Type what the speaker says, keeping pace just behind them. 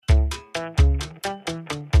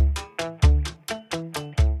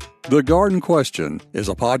The Garden Question is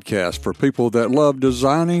a podcast for people that love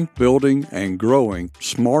designing, building, and growing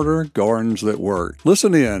smarter gardens that work.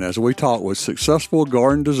 Listen in as we talk with successful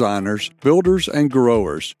garden designers, builders, and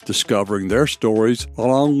growers, discovering their stories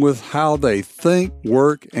along with how they think,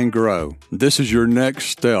 work, and grow. This is your next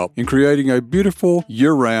step in creating a beautiful,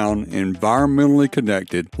 year-round, environmentally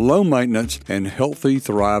connected, low-maintenance, and healthy,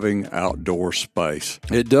 thriving outdoor space.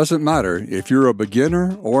 It doesn't matter if you're a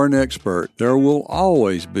beginner or an expert, there will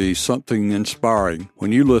always be something inspiring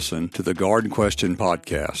when you listen to the Garden Question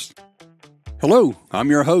podcast. Hello,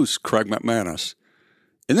 I'm your host, Craig McManus.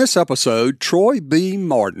 In this episode, Troy B.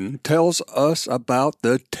 Marden tells us about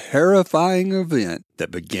the terrifying event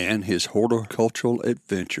that began his horticultural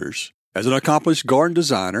adventures. As an accomplished garden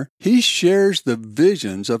designer, he shares the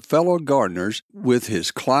visions of fellow gardeners with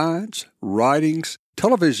his clients, writings,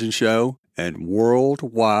 television show, and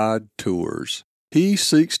worldwide tours. He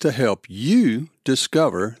seeks to help you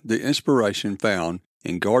discover the inspiration found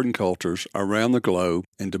in garden cultures around the globe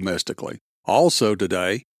and domestically. Also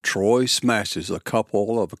today, Troy smashes a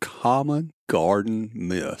couple of common garden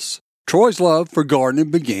myths. Troy's love for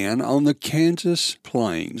gardening began on the Kansas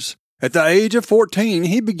plains. At the age of 14,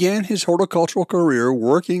 he began his horticultural career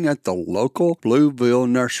working at the local Blueville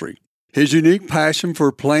nursery. His unique passion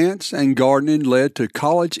for plants and gardening led to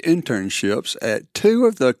college internships at two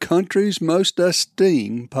of the country's most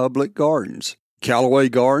esteemed public gardens, Callaway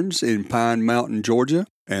Gardens in Pine Mountain, Georgia,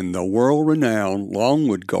 and the world-renowned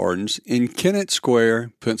Longwood Gardens in Kennett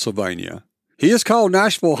Square, Pennsylvania. He has called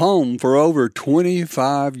Nashville home for over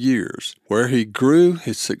 25 years, where he grew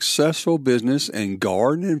his successful business in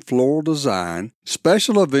garden and floral design,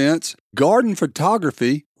 special events, garden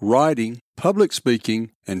photography, writing, public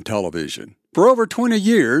speaking, and television. For over 20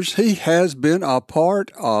 years, he has been a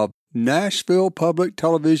part of Nashville Public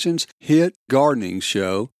Television's hit gardening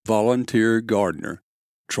show, Volunteer Gardener.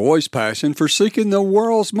 Troy's passion for seeking the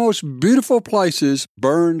world's most beautiful places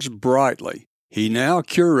burns brightly. He now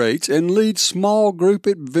curates and leads small group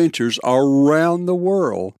adventures around the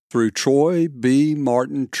world through Troy B.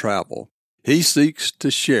 Marden Travel. He seeks to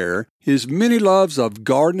share his many loves of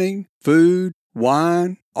gardening, food,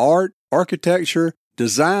 wine, art, architecture,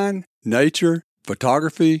 design, nature,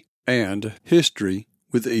 photography, and history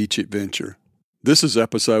with each adventure. This is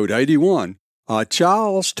episode 81, A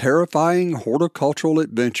Child's Terrifying Horticultural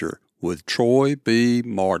Adventure with Troy B.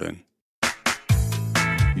 Marden.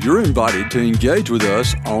 You're invited to engage with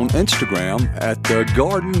us on Instagram at the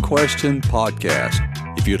Garden Question Podcast.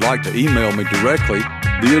 If you'd like to email me directly,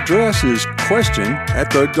 the address is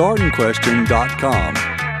question@thegardenquestion.com.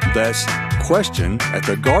 That's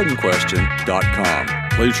question@thegardenquestion.com.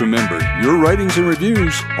 Please remember, your ratings and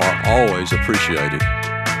reviews are always appreciated.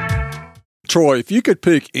 Troy, if you could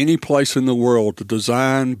pick any place in the world to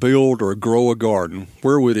design, build, or grow a garden,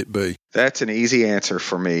 where would it be? That's an easy answer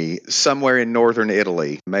for me. Somewhere in northern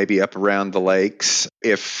Italy, maybe up around the lakes.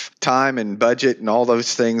 If time and budget and all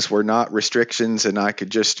those things were not restrictions and I could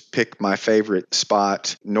just pick my favorite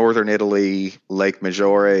spot, northern Italy, Lake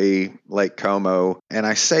Maggiore, Lake Como. And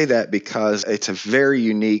I say that because it's a very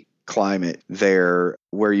unique climate there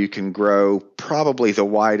where you can grow probably the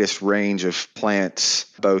widest range of plants,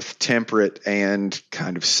 both temperate and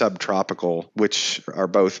kind of subtropical, which are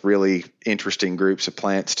both really interesting groups of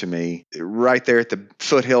plants to me. Right there at the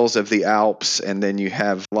foothills of the Alps, and then you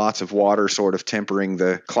have lots of water sort of tempering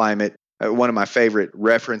the climate. One of my favorite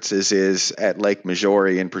references is at Lake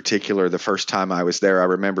Maggiore in particular. The first time I was there, I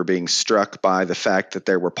remember being struck by the fact that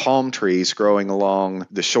there were palm trees growing along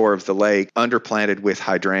the shore of the lake, underplanted with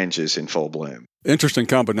hydrangeas in full bloom. Interesting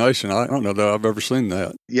combination. I don't know that I've ever seen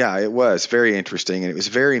that. Yeah, it was very interesting, and it was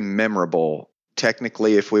very memorable.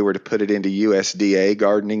 Technically, if we were to put it into USDA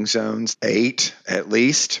gardening zones, 8 at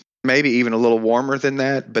least, maybe even a little warmer than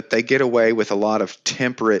that, but they get away with a lot of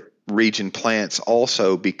temperate region plants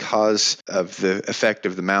also because of the effect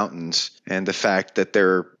of the mountains and the fact that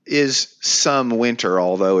there is some winter,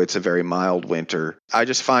 although it's a very mild winter. I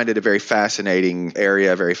just find it a very fascinating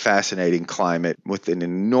area, a very fascinating climate with an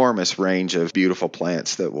enormous range of beautiful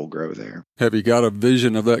plants that will grow there. Have you got a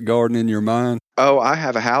vision of that garden in your mind? Oh, I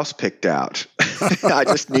have a house picked out. I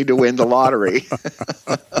just need to win the lottery.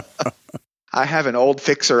 I have an old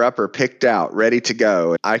fixer-upper picked out, ready to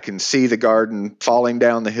go. I can see the garden falling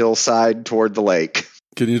down the hillside toward the lake.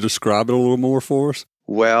 Can you describe it a little more for us?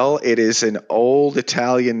 Well, it is an old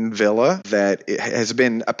Italian villa that has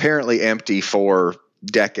been apparently empty for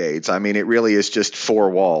decades. I mean, it really is just 4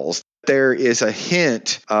 walls. There is a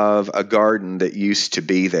hint of a garden that used to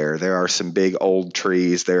be there. There are some big old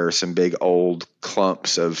trees. There are some big old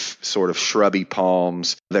clumps of sort of shrubby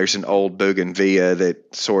palms. There's an old bougainvillea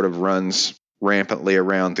that sort of runs rampantly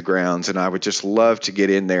around the grounds, and I would just love to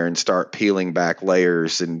get in there and start peeling back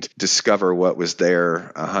layers and discover what was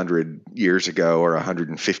there 100 years ago or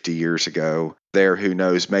 150 years ago, there, who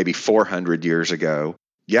knows, maybe 400 years ago.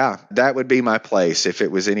 Yeah, that would be my place if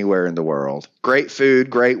it was anywhere in the world. Great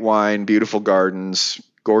food, great wine, beautiful gardens,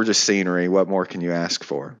 gorgeous scenery. What more can you ask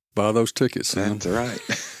for? Buy those tickets, Sam. That's right.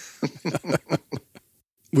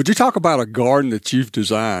 Would you talk about a garden that you've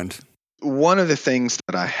designed? One of the things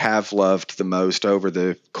that I have loved the most over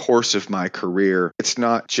the course of my career, it's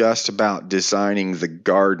not just about designing the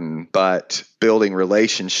garden, but building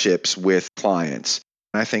relationships with clients.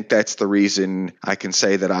 I think that's the reason I can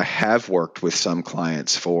say that I have worked with some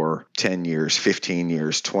clients for 10 years, 15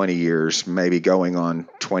 years, 20 years, maybe going on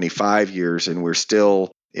 25 years, and we're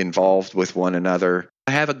still involved with one another.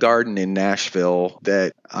 I have a garden in Nashville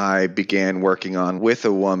that I began working on with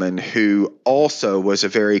a woman who also was a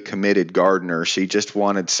very committed gardener. She just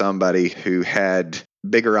wanted somebody who had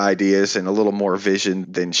bigger ideas and a little more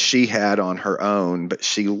vision than she had on her own, but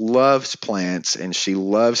she loves plants and she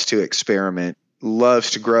loves to experiment,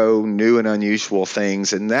 loves to grow new and unusual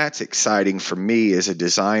things. And that's exciting for me as a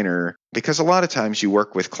designer, because a lot of times you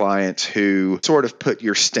work with clients who sort of put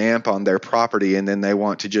your stamp on their property and then they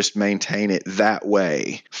want to just maintain it that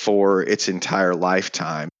way for its entire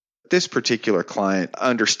lifetime. This particular client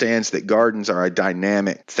understands that gardens are a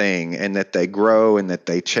dynamic thing and that they grow and that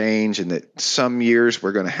they change, and that some years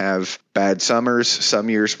we're going to have bad summers, some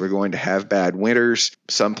years we're going to have bad winters.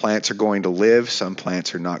 Some plants are going to live, some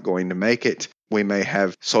plants are not going to make it. We may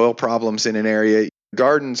have soil problems in an area.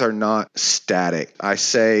 Gardens are not static. I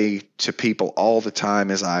say to people all the time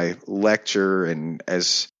as I lecture and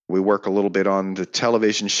as we work a little bit on the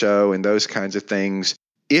television show and those kinds of things,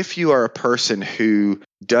 if you are a person who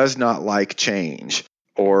does not like change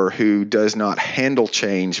or who does not handle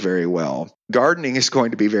change very well, gardening is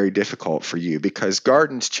going to be very difficult for you, because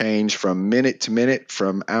gardens change from minute to minute,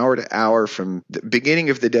 from hour to hour, from the beginning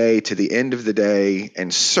of the day to the end of the day,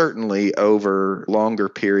 and certainly over longer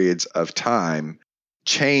periods of time.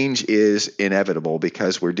 Change is inevitable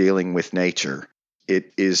because we're dealing with nature.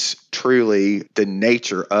 It is truly the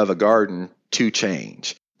nature of a garden to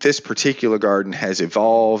change. This particular garden has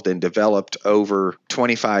evolved and developed over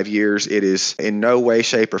 25 years. It is in no way,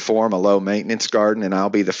 shape, or form a low-maintenance garden, and I'll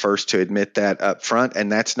be the first to admit that up front,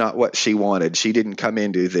 and that's not what she wanted. She didn't come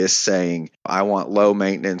into this saying, I want low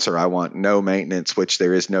maintenance or I want no maintenance, which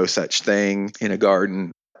there is no such thing in a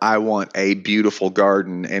garden. I want a beautiful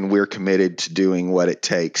garden, and we're committed to doing what it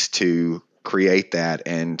takes to create that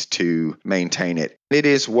and to maintain it. It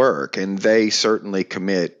is work, and they certainly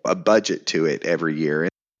commit a budget to it every year.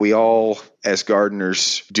 We all, as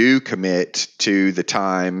gardeners, do commit to the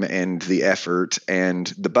time and the effort and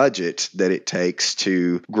the budget that it takes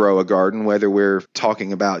to grow a garden, whether we're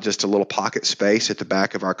talking about just a little pocket space at the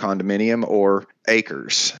back of our condominium or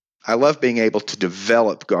acres. I love being able to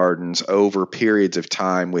develop gardens over periods of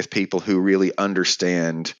time with people who really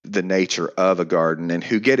understand the nature of a garden and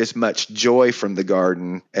who get as much joy from the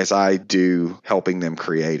garden as I do helping them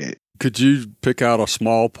create it. Could you pick out a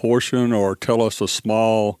small portion or tell us a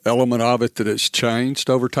small element of it that has changed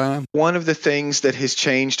over time? One of the things that has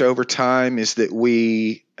changed over time is that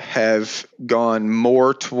we have gone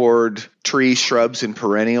more toward trees, shrubs, and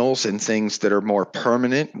perennials and things that are more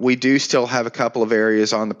permanent. We do still have a couple of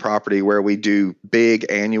areas on the property where we do big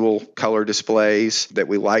annual color displays that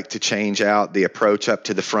we like to change out the approach up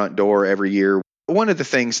to the front door every year. One of the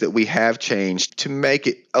things that we have changed to make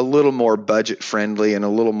it a little more budget friendly and a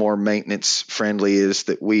little more maintenance friendly is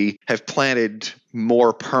that we have planted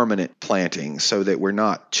more permanent plantings so that we're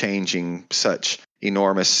not changing such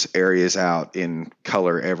enormous areas out in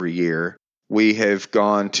color every year. We have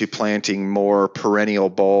gone to planting more perennial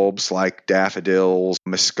bulbs like daffodils,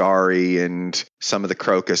 muscari, and some of the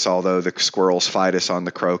crocus, although the squirrels fight us on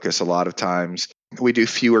the crocus a lot of times. We do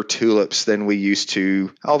fewer tulips than we used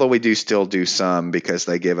to, although we do still do some because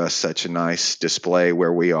they give us such a nice display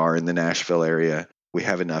where we are in the Nashville area. We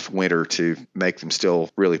have enough winter to make them still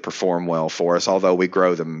really perform well for us, although we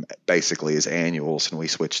grow them basically as annuals and we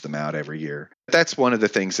switch them out every year. That's one of the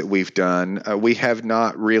things that we've done. We have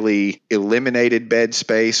not really eliminated bed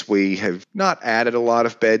space. We have not added a lot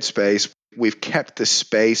of bed space. We've kept the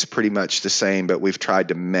space pretty much the same, but we've tried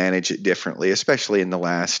to manage it differently, especially in the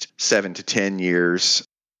last 7 to 10 years.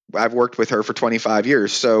 I've worked with her for 25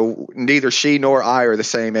 years, so neither she nor I are the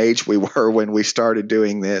same age we were when we started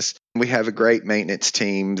doing this. We have a great maintenance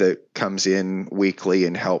team that comes in weekly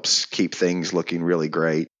and helps keep things looking really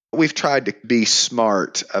great. We've tried to be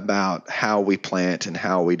smart about how we plant and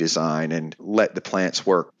how we design and let the plants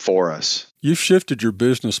work for us. You've shifted your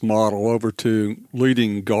business model over to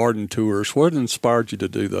leading garden tours. What inspired you to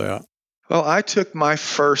do that? Well, I took my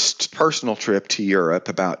first personal trip to Europe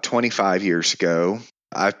about 25 years ago.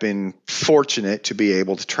 I've been fortunate to be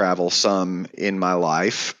able to travel some in my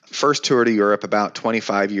life. First tour to Europe about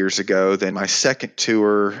 25 years ago, then my second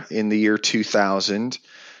tour in the year 2000.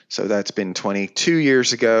 So that's been 22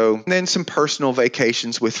 years ago. And then some personal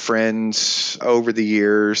vacations with friends over the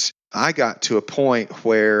years. I got to a point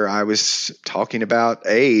where I was talking about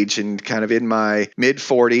age and kind of in my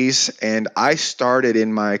mid-40s, and I started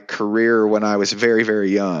in my career when I was very,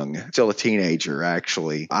 very young, still a teenager,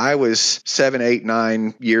 actually. I was 7, 8,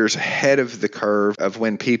 9 years ahead of the curve of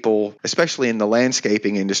when people, especially in the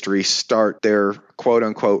landscaping industry, start their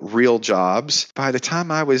quote-unquote real jobs. By the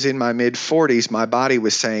time I was in my mid-40s, my body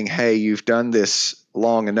was saying, hey, you've done this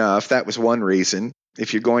long enough. That was one reason.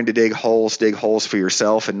 If you're going to dig holes for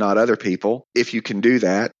yourself and not other people, if you can do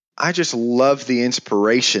that. I just love the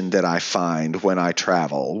inspiration that I find when I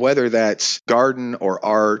travel, whether that's garden or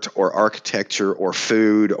art or architecture or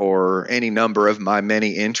food or any number of my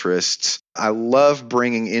many interests. I love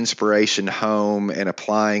bringing inspiration home and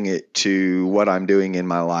applying it to what I'm doing in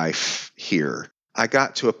my life here. I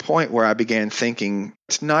got to a point where I began thinking,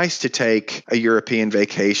 it's nice to take a European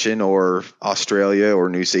vacation or Australia or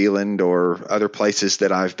New Zealand or other places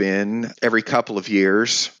that I've been every couple of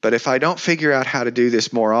years. But if I don't figure out how to do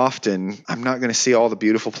this more often, I'm not going to see all the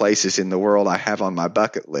beautiful places in the world I have on my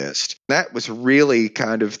bucket list. That was really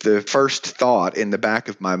kind of the first thought in the back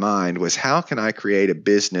of my mind was, how can I create a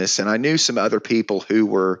business? And I knew some other people who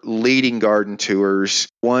were leading garden tours,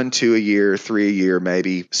 1, 2 a year, 3 a year,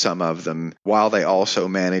 maybe some of them, while they also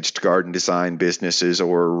managed garden design businesses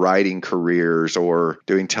or writing careers or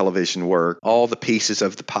doing television work, all the pieces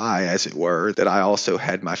of the pie, as it were, that I also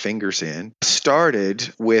had my fingers in.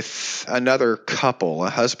 Started with another couple, a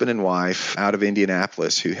husband and wife out of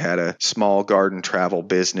Indianapolis who had a small garden travel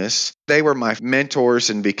business. They were my mentors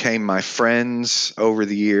and became my friends over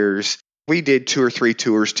the years. We did 2 or 3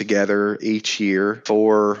 tours together each year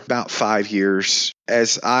for about 5 years.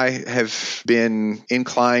 As I have been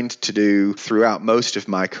inclined to do throughout most of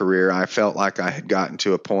my career, I felt like I had gotten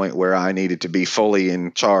to a point where I needed to be fully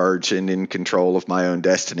in charge and in control of my own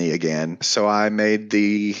destiny again. So I made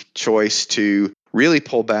the choice to really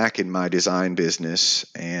pull back in my design business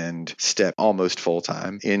and step almost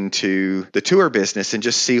full-time into the tour business and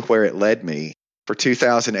just see where it led me. For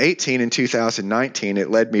 2018 and 2019, it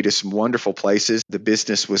led me to some wonderful places. The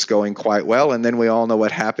business was going quite well, and then we all know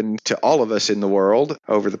what happened to all of us in the world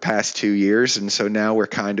over the past 2 years, and so now we're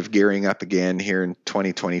kind of gearing up again here in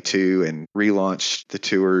 2022 and relaunched the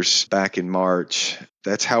tours back in March.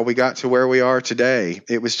 That's how we got to where we are today.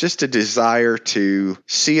 It was just a desire to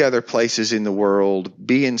see other places in the world,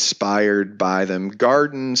 be inspired by them,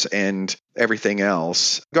 gardens and everything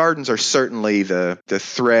else. Gardens are certainly the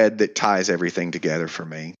thread that ties everything together for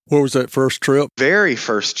me. What was that first trip? Very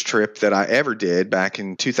first trip that I ever did back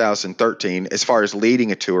in 2013, as far as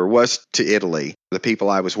leading a tour, was to Italy. The people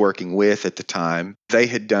I was working with at the time, they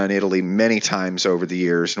had done Italy many times over the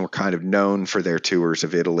years and were kind of known for their tours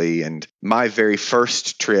of Italy. And my very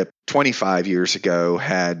first trip 25 years ago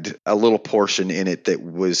had a little portion in it that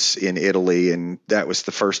was in Italy. And that was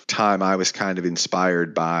the first time I was kind of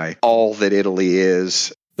inspired by all that Italy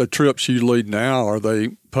is. The trips you lead now, are they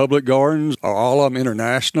public gardens? Are all of them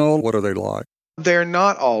international? What are they like? They're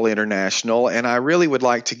not all international, and I really would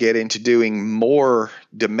like to get into doing more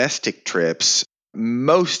domestic trips.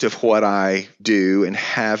 Most of what I do and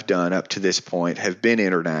have done up to this point have been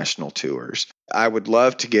international tours. I would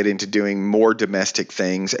love to get into doing more domestic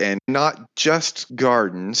things and not just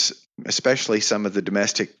gardens, especially some of the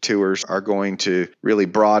domestic tours are going to really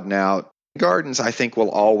broaden out. Gardens, I think, will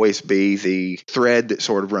always be the thread that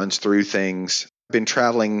sort of runs through things. I've been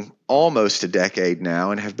traveling almost a decade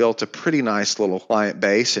now and have built a pretty nice little client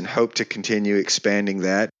base and hope to continue expanding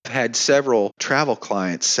that. I've had several travel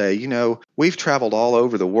clients say, we've traveled all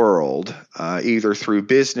over the world, either through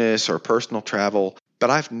business or personal travel, but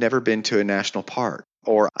I've never been to a national park.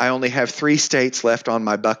 Or I only have 3 states left on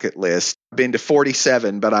my bucket list. I've been to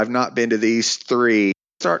 47, but I've not been to these 3.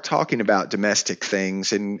 Start talking about domestic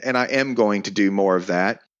things, and I am going to do more of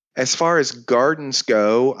that. As far as gardens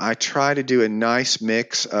go, I try to do a nice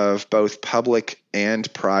mix of both public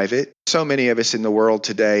and private. So many of us in the world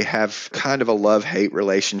today have kind of a love-hate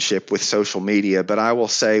relationship with social media, but I will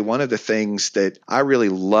say one of the things that I really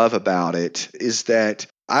love about it is that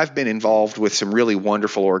I've been involved with some really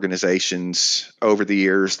wonderful organizations over the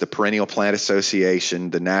years, the Perennial Plant Association,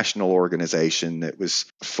 the national organization that was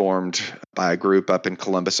formed by a group up in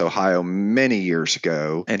Columbus, Ohio many years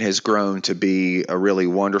ago and has grown to be a really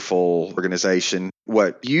wonderful organization.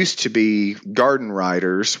 What used to be Garden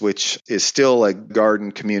Writers, which is still a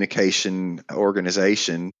garden communication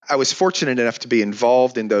organization, I was fortunate enough to be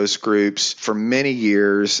involved in those groups for many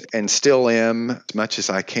years and still am as much as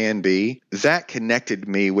I can be. That connected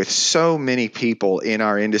me with so many people in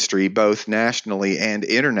our industry, both nationally and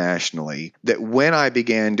internationally, that when I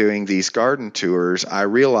began doing these garden tours, I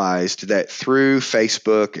realized that through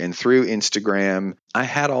Facebook and through Instagram, I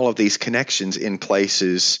had all of these connections in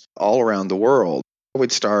places all around the world. I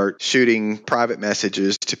would start shooting private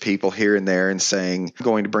messages to people here and there and saying, I'm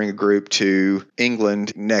going to bring a group to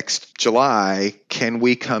England next July. Can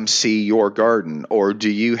we come see your garden? Or do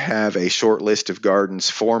you have a short list of gardens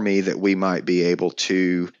for me that we might be able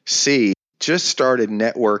to see? Just started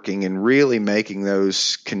networking and really making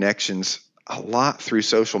those connections a lot through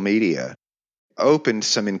social media. Opened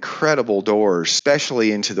some incredible doors,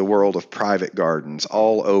 especially into the world of private gardens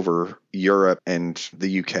all over Europe and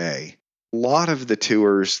the UK. A lot of the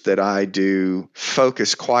tours that I do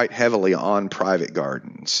focus quite heavily on private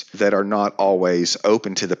gardens that are not always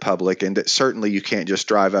open to the public, and that certainly you can't just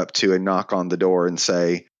drive up to and knock on the door and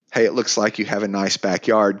say, hey, it looks like you have a nice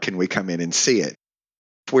backyard. Can we come in and see it?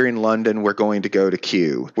 If we're in London, we're going to go to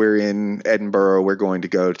Kew. If we're in Edinburgh, we're going to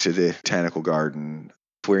go to the Botanical Garden.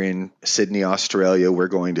 If we're in Sydney, Australia, we're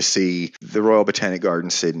going to see the Royal Botanic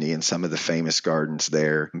Garden Sydney and some of the famous gardens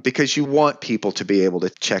there, because you want people to be able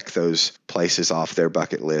to check those places off their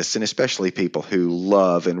bucket lists, and especially people who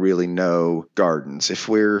love and really know gardens. If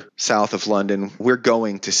we're south of London, we're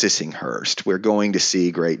going to Sissinghurst. We're going to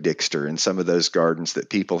see Great Dixter and some of those gardens that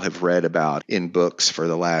people have read about in books for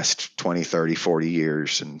the last 20, 30, 40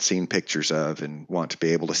 years and seen pictures of and want to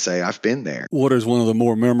be able to say, I've been there. What is one of the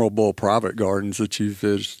more memorable private gardens that you've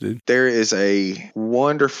visited? There is a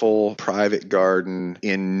wonderful private garden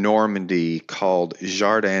in Normandy called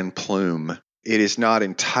Jardin Plume. It is not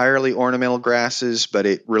entirely ornamental grasses, but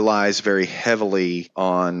it relies very heavily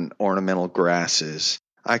on ornamental grasses.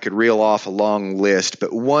 I could reel off a long list,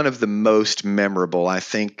 but one of the most memorable, I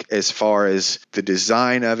think, as far as the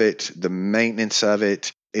design of it, the maintenance of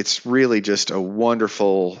it, it's really just a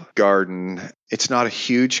wonderful garden. It's not a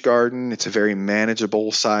huge garden. It's a very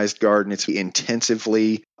manageable sized garden. It's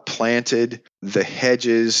intensively planted. The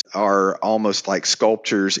hedges are almost like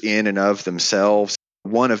sculptures in and of themselves.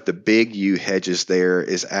 One of the big yew hedges there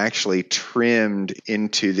is actually trimmed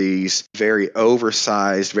into these very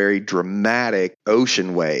oversized, very dramatic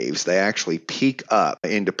ocean waves. They actually peak up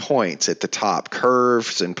into points at the top,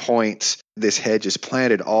 curves and points. This hedge is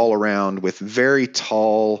planted all around with very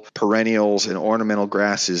tall perennials and ornamental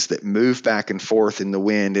grasses that move back and forth in the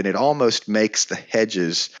wind, and it almost makes the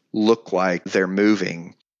hedges look like they're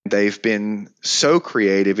moving. They've been so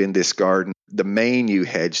creative in this garden. The main yew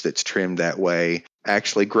hedge that's trimmed that way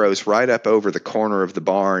actually grows right up over the corner of the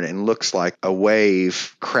barn and looks like a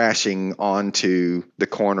wave crashing onto the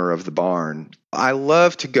corner of the barn. I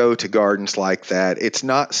love to go to gardens like that. It's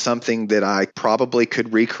not something that I probably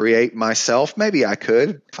could recreate myself. Maybe I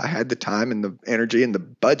could if I had the time and the energy and the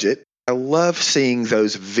budget. I love seeing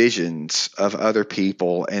those visions of other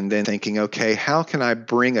people and then thinking, okay, how can I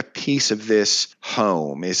bring a piece of this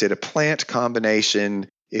home? Is it a plant combination?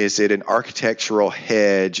 Is it an architectural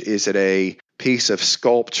hedge? Is it a piece of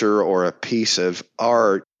sculpture or a piece of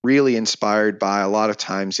art? Really inspired by a lot of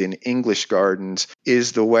times in English gardens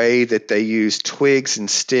is the way that they use twigs and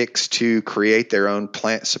sticks to create their own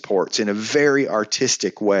plant supports in a very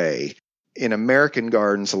artistic way. In American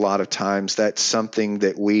gardens, a lot of times that's something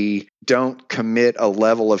that we don't commit a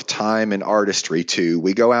level of time and artistry to.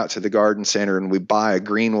 We go out to the garden center and we buy a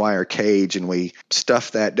green wire cage and we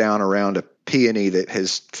stuff that down around a peony that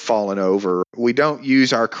has fallen over. We don't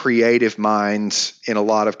use our creative minds in a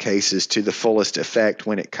lot of cases to the fullest effect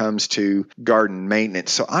when it comes to garden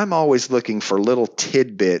maintenance. So I'm always looking for little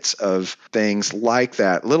tidbits of things like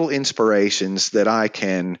that, little inspirations that I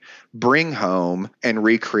can bring home and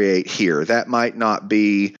recreate here. That might not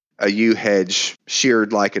be a yew hedge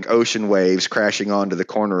sheared like an ocean waves crashing onto the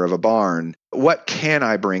corner of a barn. What can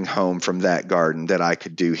I bring home from that garden that I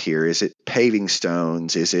could do here? Is it paving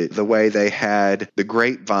stones? Is it the way they had the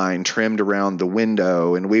grapevine trimmed around the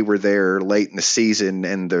window and we were there late in the season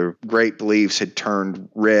and the grape leaves had turned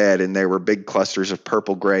red and there were big clusters of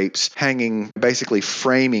purple grapes hanging, basically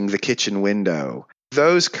framing the kitchen window?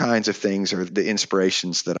 Those kinds of things are the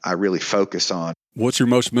inspirations that I really focus on. What's your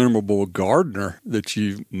most memorable gardener that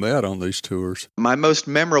you've met on these tours? My most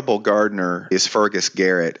memorable gardener is Fergus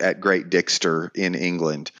Garrett at Great Dixter in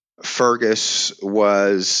England. Fergus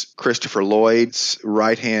was Christopher Lloyd's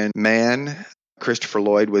right-hand man. Christopher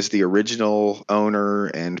Lloyd was the original owner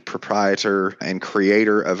and proprietor and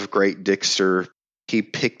creator of Great Dixter. He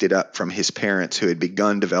picked it up from his parents who had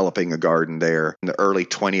begun developing a garden there in the early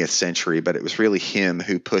 20th century, but it was really him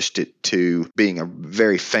who pushed it to being a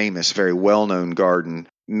very famous, very well-known garden,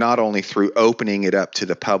 not only through opening it up to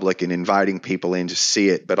the public and inviting people in to see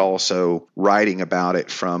it, but also writing about it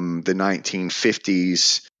from the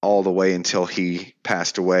 1950s all the way until he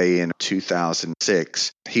passed away in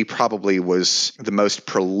 2006. He probably was the most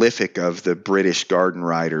prolific of the British garden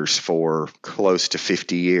writers for close to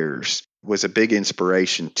 50 years. Was a big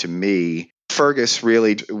inspiration to me. Fergus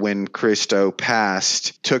really, when Christo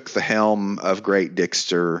passed, took the helm of Great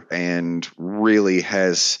Dixter and really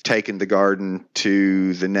has taken the garden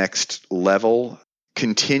to the next level,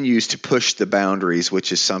 continues to push the boundaries,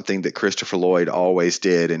 which is something that Christopher Lloyd always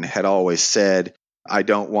did and had always said, I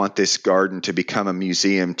don't want this garden to become a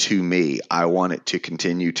museum to me. I want it to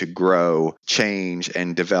continue to grow, change,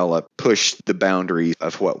 and develop, push the boundaries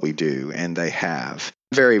of what we do, and they have.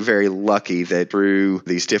 Very, very lucky that through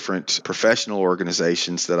these different professional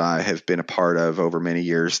organizations that I have been a part of over many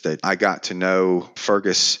years that I got to know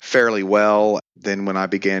Fergus fairly well. Then when I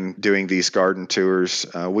began doing these garden tours,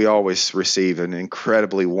 we always receive an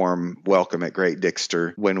incredibly warm welcome at Great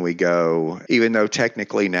Dixter when we go. Even though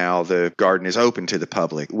technically now the garden is open to the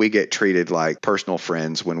public, we get treated like personal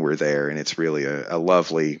friends when we're there, and it's really a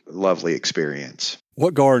lovely, lovely experience.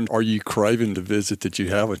 What garden are you craving to visit that you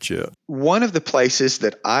haven't yet? One of the places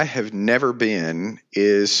that I have never been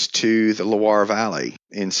is to the Loire Valley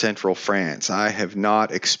in central France. I have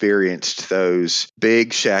not experienced those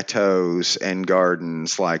big chateaus and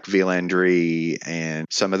gardens like Villandry and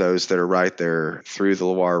some of those that are right there through the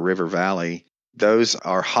Loire River Valley. Those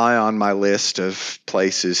are high on my list of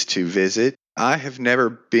places to visit. I have never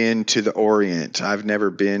been to the Orient. I've never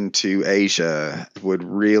been to Asia. Would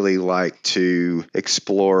really like to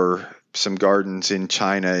explore some gardens in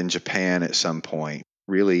China and Japan at some point.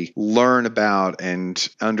 Really learn about and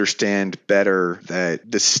understand better that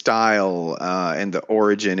the style and the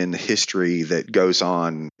origin and the history that goes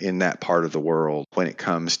on in that part of the world when it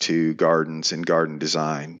comes to gardens and garden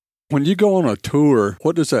design. When you go on a tour,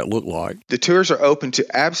 what does that look like? The tours are open to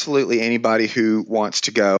absolutely anybody who wants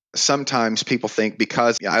to go. Sometimes people think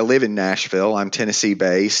because I live in Nashville, I'm Tennessee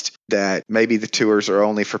based, that maybe the tours are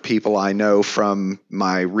only for people I know from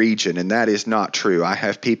my region, and that is not true. I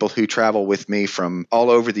have people who travel with me from all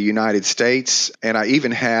over the United States, and I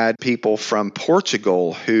even had people from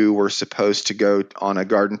Portugal who were supposed to go on a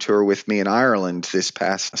garden tour with me in Ireland this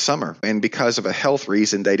past summer, and because of a health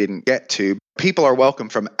reason, they didn't get to. People are welcome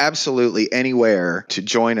from absolutely anywhere to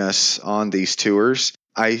join us on these tours.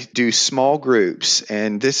 I do small groups,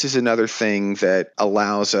 and this is another thing that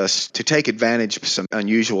allows us to take advantage of some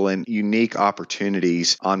unusual and unique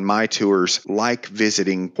opportunities on my tours, like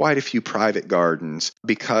visiting quite a few private gardens,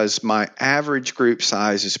 because my average group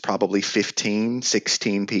size is probably 15,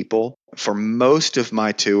 16 people. For most of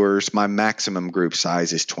my tours, my maximum group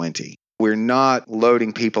size is 20. We're not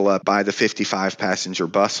loading people up by the 55-passenger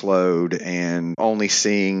busload and only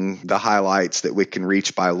seeing the highlights that we can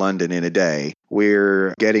reach by London in a day.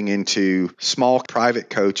 We're getting into small private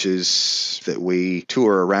coaches that we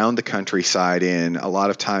tour around the countryside in. A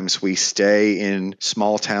lot of times we stay in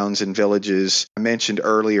small towns and villages. I mentioned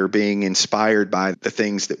earlier being inspired by the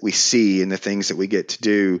things that we see and the things that we get to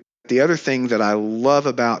do. The other thing that I love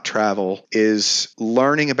about travel is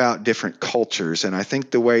learning about different cultures. And I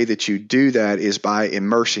think the way that you do that is by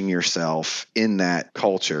immersing yourself in that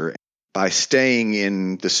culture, by staying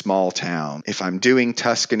in the small town. If I'm doing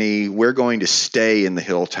Tuscany, we're going to stay in the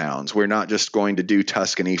hill towns. We're not just going to do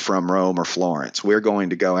Tuscany from Rome or Florence. We're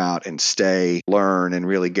going to go out and stay, learn, and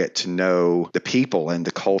really get to know the people and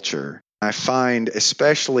the culture. I find,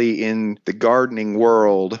 especially in the gardening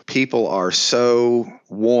world, people are so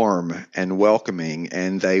warm and welcoming,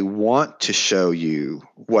 and they want to show you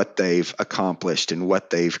what they've accomplished and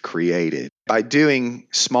what they've created. By doing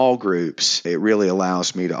small groups, it really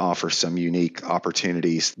allows me to offer some unique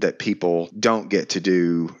opportunities that people don't get to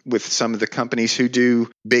do with some of the companies who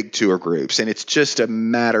do big tour groups. And it's just a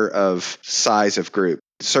matter of size of group.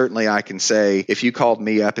 Certainly I can say, if you called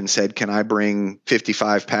me up and said, can I bring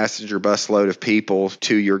 55 passenger bus load of people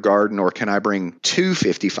to your garden, or can I bring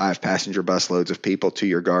 255 passenger bus loads of people to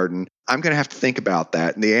your garden? I'm going to have to think about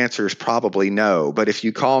that. And the answer is probably no. But if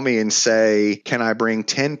you call me and say, can I bring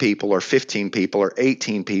 10 people or 15 people or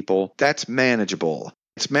 18 people, that's manageable.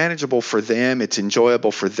 It's manageable for them. It's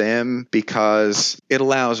enjoyable for them because it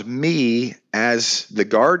allows me, as the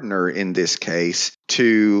gardener in this case,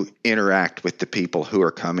 to interact with the people who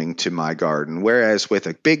are coming to my garden. Whereas with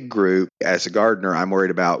a big group, as a gardener, I'm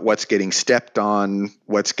worried about what's getting stepped on,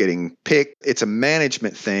 what's getting picked. It's a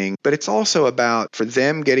management thing, but it's also about for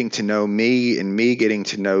them getting to know me and me getting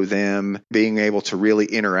to know them, being able to really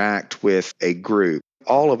interact with a group.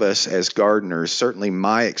 All of us as gardeners, certainly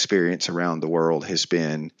my experience around the world has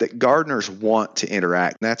been that gardeners want to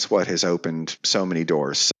interact. That's what has opened so many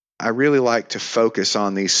doors. I really like to focus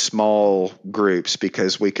on these small groups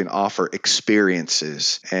because we can offer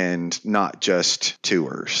experiences and not just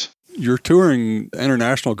tours. You're touring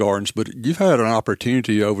international gardens, but you've had an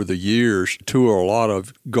opportunity over the years to tour a lot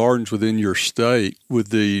of gardens within your state with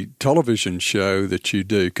the television show that you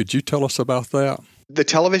do. Could you tell us about that? The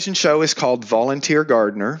television show is called Volunteer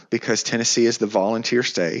Gardener because Tennessee is the volunteer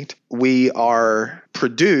state. We are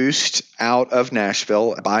produced out of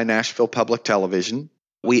Nashville by Nashville Public Television.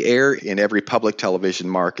 We air in every public television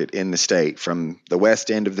market in the state, from the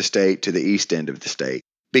west end of the state to the east end of the state.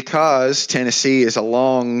 Because Tennessee is a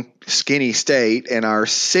long, skinny state and our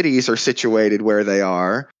cities are situated where they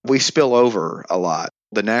are, we spill over a lot.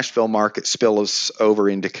 The Nashville market spills over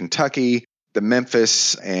into Kentucky. The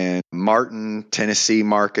Memphis and Marden, Tennessee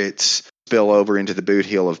markets spill over into the boot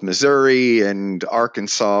heel of Missouri and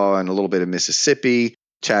Arkansas and a little bit of Mississippi.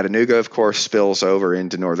 Chattanooga, of course, spills over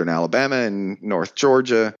into northern Alabama and North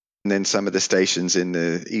Georgia. And then some of the stations in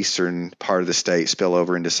the eastern part of the state spill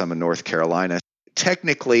over into some of North Carolina.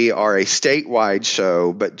 Technically are a statewide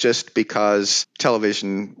show, but just because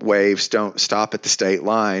television waves don't stop at the state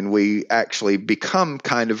line, we actually become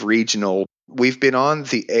kind of regional. We've been on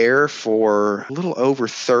the air for a little over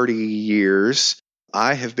 30 years.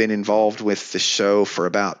 I have been involved with the show for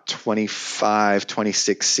about 25,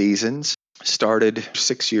 26 seasons. Started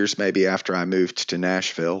 6 years maybe after I moved to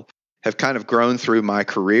Nashville. Have kind of grown through my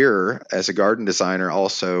career as a garden designer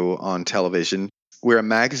also on television. We're a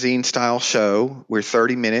magazine-style show. We're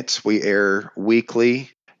 30 minutes. We air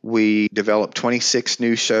weekly. We develop 26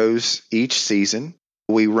 new shows each season.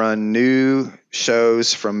 We run new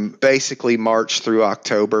shows from basically March through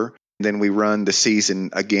October. Then we run the season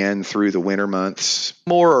again through the winter months,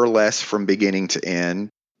 more or less from beginning to end.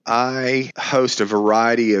 I host a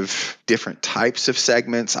variety of different types of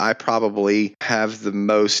segments. I probably have the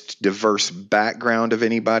most diverse background of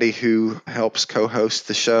anybody who helps co-host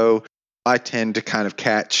the show. I tend to kind of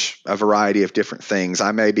catch a variety of different things.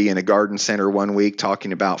 I may be in a garden center one week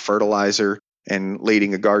talking about fertilizer and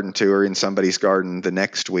leading a garden tour in somebody's garden the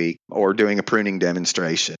next week, or doing a pruning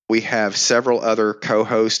demonstration. We have several other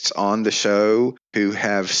co-hosts on the show who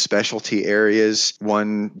have specialty areas.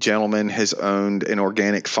 One gentleman has owned an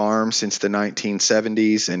organic farm since the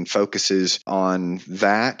 1970s and focuses on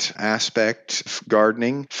that aspect of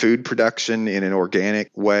gardening, food production in an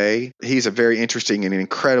organic way. He's a very interesting and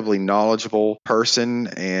incredibly knowledgeable person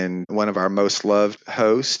and one of our most loved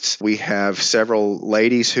hosts. We have several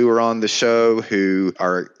ladies who are on the show who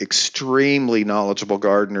are extremely knowledgeable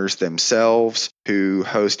gardeners themselves, who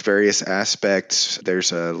host various aspects.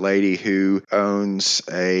 There's a lady who owns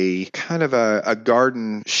a kind of a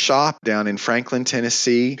garden shop down in Franklin,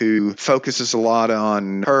 Tennessee, who focuses a lot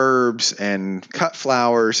on herbs and cut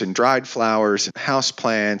flowers and dried flowers and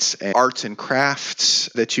houseplants and arts and crafts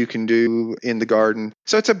that you can do in the garden.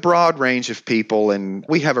 So it's a broad range of people, and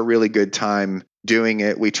we have a really good time doing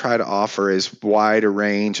it. We try to offer as wide a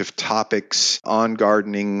range of topics on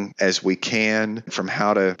gardening as we can, from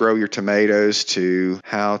how to grow your tomatoes to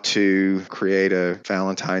how to create a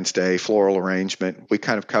Valentine's Day floral arrangement. We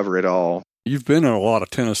kind of cover it all. You've been in a lot of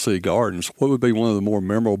Tennessee gardens. What would be one of the more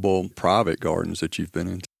memorable private gardens that you've been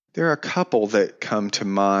in? There are a couple that come to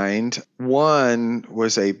mind. One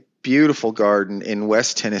was a beautiful garden in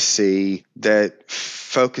West Tennessee that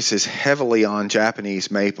focuses heavily on Japanese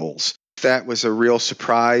maples. That was a real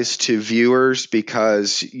surprise to viewers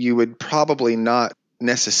because you would probably not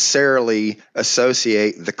necessarily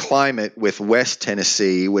associate the climate with West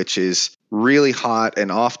Tennessee, which is really hot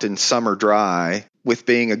and often summer dry, with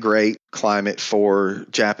being a great climate for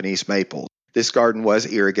Japanese maple. This garden was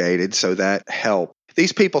irrigated, so that helped.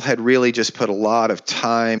 These people had really just put a lot of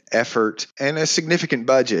time, effort, and a significant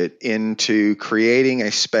budget into creating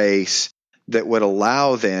a space that would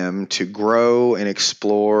allow them to grow and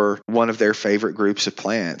explore one of their favorite groups of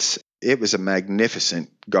plants. It was a magnificent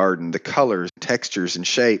garden, the colors, textures, and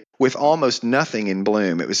shape, with almost nothing in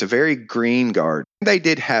bloom. It was a very green garden. They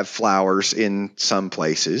did have flowers in some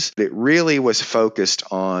places. It really was focused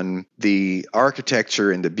on the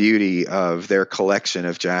architecture and the beauty of their collection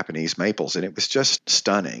of Japanese maples, and it was just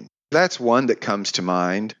stunning. That's one that comes to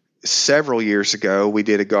mind. Several years ago, we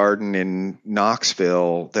did a garden in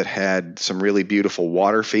Knoxville that had some really beautiful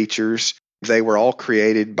water features. They were all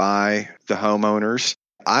created by the homeowners.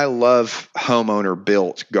 I love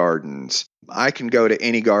homeowner-built gardens. I can go to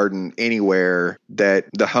any garden anywhere that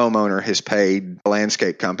the homeowner has paid a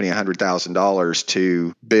landscape company $100,000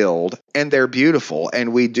 to build, and they're beautiful,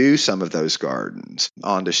 and we do some of those gardens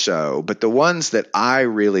on the show. But the ones that I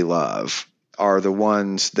really love are the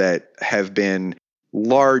ones that have been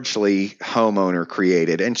largely homeowner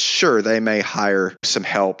created. And sure, they may hire some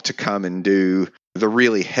help to come and do the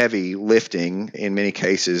really heavy lifting, in many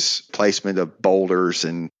cases, placement of boulders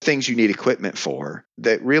and things you need equipment for,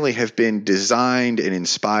 that really have been designed and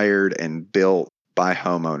inspired and built by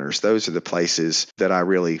homeowners. Those are the places that I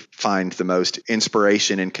really find the most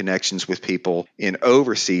inspiration and connections with people in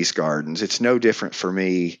overseas gardens. It's no different for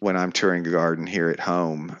me when I'm touring a garden here at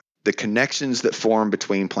home. The connections that form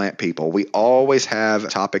between plant people, we always have a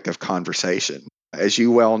topic of conversation. As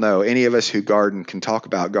you well know, any of us who garden can talk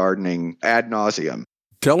about gardening ad nauseum.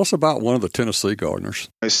 Tell us about one of the Tennessee gardeners.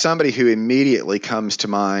 There's somebody who immediately comes to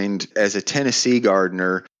mind as a Tennessee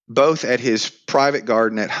gardener, both at his private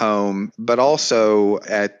garden at home, but also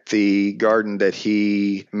at the garden that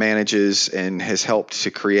he manages and has helped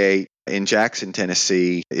to create in Jackson,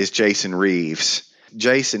 Tennessee, is Jason Reeves.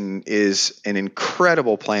 Jason is an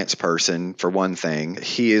incredible plants person, for one thing.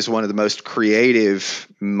 He is one of the most creative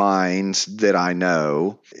minds that I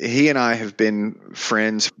know. He and I have been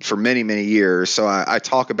friends for many, many years, so I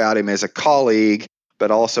talk about him as a colleague,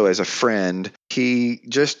 but also as a friend. He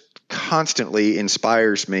just constantly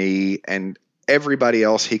inspires me and everybody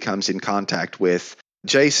else he comes in contact with.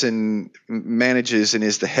 Jason manages and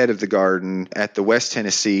is the head of the garden at the West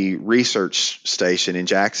Tennessee Research Station in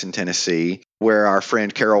Jackson, Tennessee, where our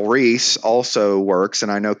friend Carol Reese also works.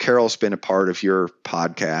 And I know Carol's been a part of your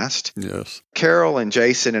podcast. Yes. Carol and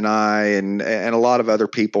Jason and I and a lot of other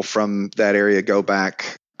people from that area go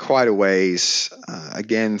back quite a ways,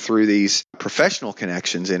 again, through these professional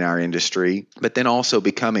connections in our industry, but then also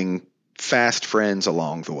becoming fast friends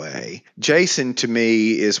along the way. Jason, to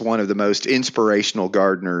me, is one of the most inspirational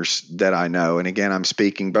gardeners that I know. And again, I'm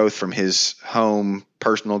speaking both from his home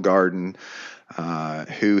personal garden,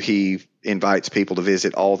 who he invites people to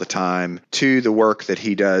visit all the time, to the work that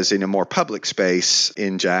he does in a more public space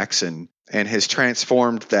in Jackson, and has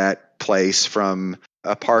transformed that place from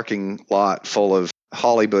a parking lot full of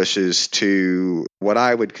holly bushes to what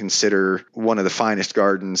I would consider one of the finest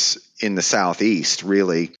gardens in the Southeast,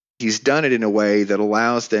 really. He's done it in a way that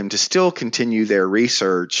allows them to still continue their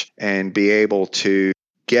research and be able to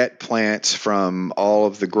get plants from all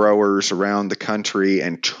of the growers around the country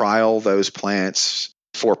and trial those plants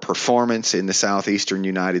for performance in the southeastern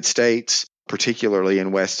United States, particularly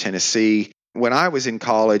in West Tennessee. When I was in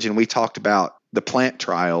college and we talked about the plant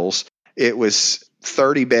trials, it was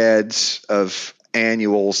 30 beds of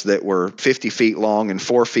annuals that were 50 feet long and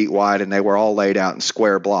 4 feet wide, and they were all laid out in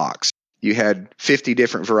square blocks. You had 50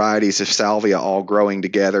 different varieties of salvia all growing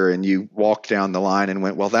together, and you walked down the line and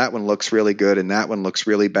went, well, that one looks really good, and that one looks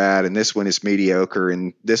really bad, and this one is mediocre,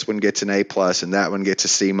 and this one gets an A+, and that one gets a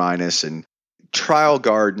C-. And trial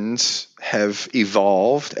gardens have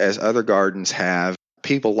evolved as other gardens have.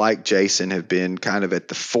 People like Jason have been kind of at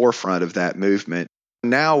the forefront of that movement.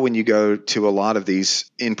 Now, when you go to a lot of these,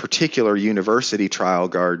 in particular, university trial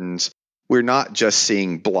gardens, we're not just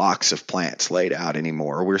seeing blocks of plants laid out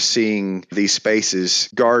anymore. We're seeing these spaces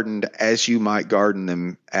gardened as you might garden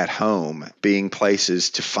them at home, being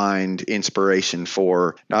places to find inspiration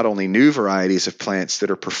for not only new varieties of plants that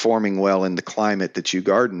are performing well in the climate that you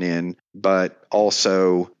garden in, but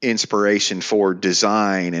also inspiration for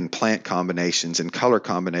design and plant combinations and color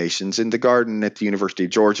combinations. And the garden at the University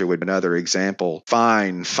of Georgia would be another example.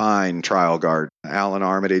 Fine trial garden. Alan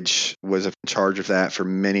Armitage was in charge of that for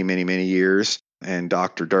many, many, many years. And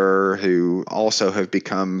Dr. Durr, who also have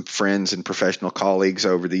become friends and professional colleagues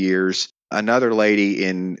over the years. Another lady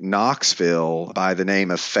in Knoxville by the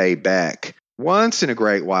name of Faye Beck. Once in a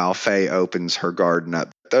great while, Faye opens her garden up.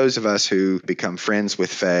 those of us who become friends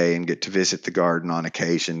with Faye and get to visit the garden on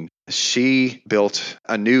occasion, she built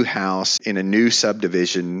a new house in a new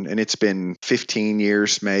subdivision, and it's been 15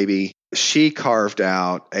 years maybe. She carved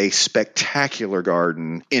out a spectacular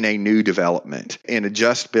garden in a new development, in a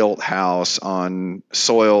just-built house on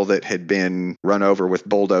soil that had been run over with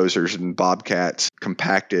bulldozers and bobcats,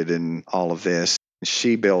 compacted and all of this.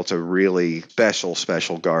 She built a really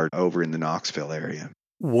special garden over in the Knoxville area.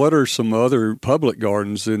 What are some other public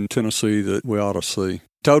gardens in Tennessee that we ought to see?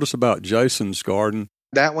 Told us about Jason's garden.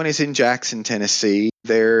 That one is in Jackson, Tennessee.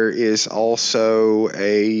 There is also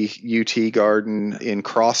a UT garden in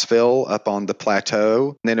Crossville up on the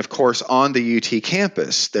plateau. And then, of course, on the UT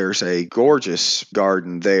campus, there's a gorgeous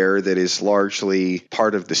garden there that is largely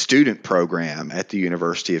part of the student program at the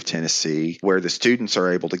University of Tennessee, where the students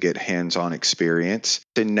are able to get hands-on experience.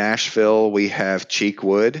 In Nashville, we have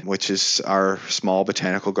Cheekwood, which is our small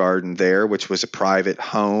botanical garden there, which was a private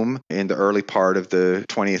home in the early part of the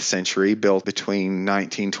 20th century, built between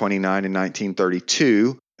 1929 and 1932.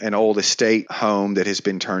 An old estate home that has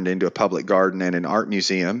been turned into a public garden and an art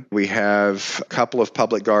museum. We have a couple of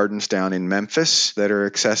public gardens down in Memphis that are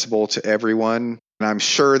accessible to everyone. And I'm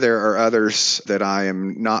sure there are others that I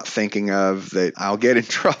am not thinking of that I'll get in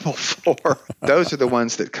trouble for. Those are the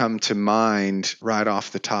ones that come to mind right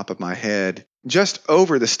off the top of my head. Just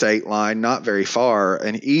over the state line, not very far,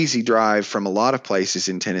 an easy drive from a lot of places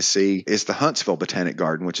in Tennessee is the Huntsville Botanic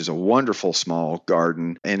Garden, which is a wonderful small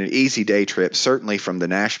garden and an easy day trip, certainly from the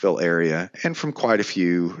Nashville area and from quite a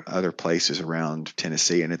few other places around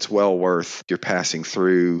Tennessee. And it's well worth your passing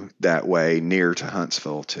through that way near to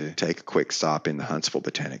Huntsville to take a quick stop in the Huntsville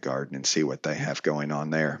Botanic Garden and see what they have going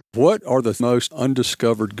on there. What are the most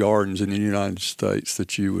undiscovered gardens in the United States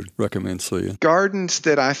that you would recommend seeing? Gardens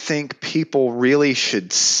that I think people really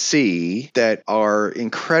should see that are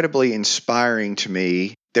incredibly inspiring to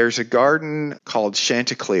me. There's a garden called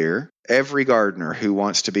Chanticleer. Every gardener who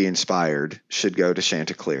wants to be inspired should go to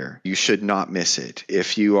Chanticleer. You should not miss it.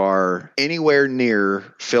 If you are anywhere near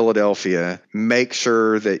Philadelphia, make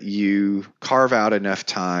sure that you carve out enough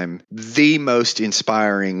time. The most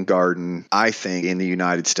inspiring garden, I think, in the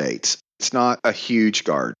United States. It's not a huge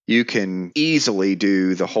garden. You can easily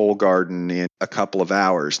do the whole garden in a couple of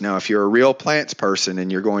hours. Now, if you're a real plants person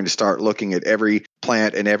and you're going to start looking at every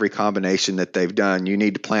plant and every combination that they've done, you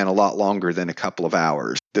need to plan a lot longer than a couple of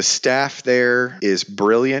hours. The staff there is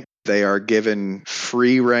brilliant. They are given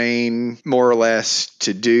free rein, more or less,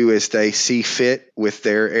 to do as they see fit with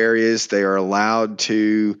their areas. They are allowed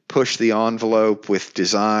to push the envelope with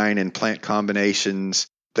design and plant combinations.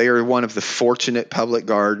 They are one of the fortunate public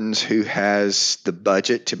gardens who has the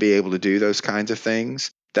budget to be able to do those kinds of things.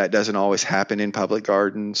 That doesn't always happen in public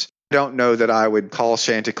gardens. I don't know that I would call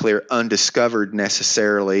Chanticleer undiscovered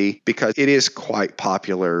necessarily, because it is quite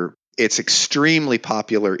popular. It's extremely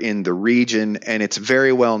popular in the region, and it's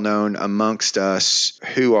very well known amongst us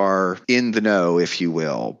who are in the know, if you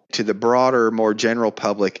will. To the broader, more general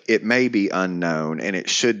public, it may be unknown, and it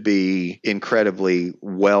should be incredibly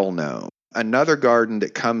well known. Another garden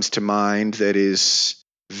that comes to mind that is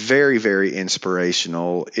very, very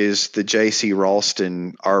inspirational is the J.C.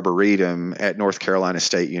 Ralston Arboretum at North Carolina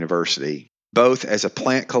State University. Both as a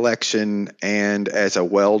plant collection and as a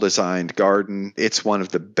well-designed garden, it's one of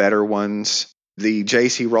the better ones. The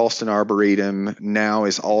J.C. Ralston Arboretum now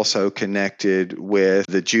is also connected with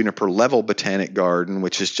the Juniper Level Botanic Garden,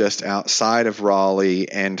 which is just outside of Raleigh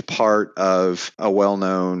and part of a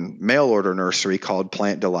well-known mail-order nursery called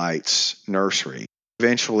Plant Delights Nursery.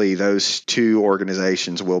 Eventually, those two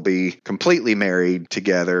organizations will be completely married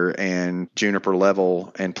together, and Juniper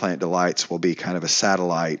Level and Plant Delights will be kind of a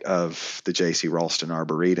satellite of the J.C. Ralston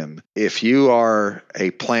Arboretum. If you are a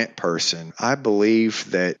plant person, I believe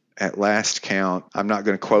that at last count, I'm not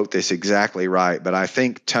going to quote this exactly right, but I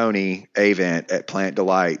think Tony Avent at Plant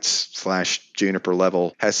Delights / Juniper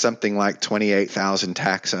Level has something like 28,000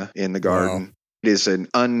 taxa in the garden. Wow. It is an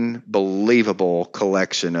unbelievable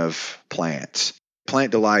collection of plants.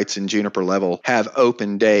 Plant Delights and Juniper Level have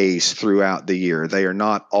open days throughout the year. They are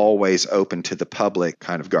not always open to the public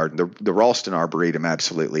kind of garden. The Ralston Arboretum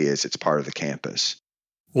absolutely is. It's part of the campus.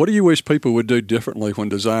 What do you wish people would do differently when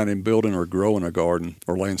designing, building, or growing a garden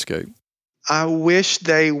or landscape? I wish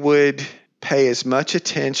they would pay as much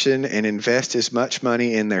attention and invest as much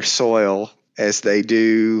money in their soil as they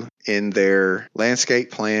do in their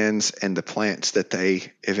landscape plans and the plants that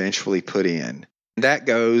they eventually put in. That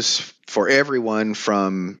goes for everyone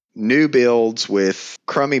from new builds with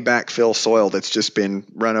crummy backfill soil that's just been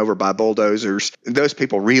run over by bulldozers. Those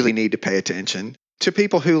people really need to pay attention. To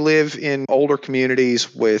people who live in older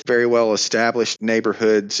communities with very well established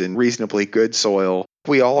neighborhoods and reasonably good soil,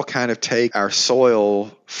 We all kind of take our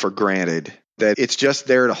soil for granted, that it's just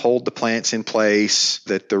there to hold the plants in place,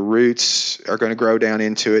 that the roots are going to grow down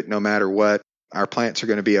into it no matter what. Our plants are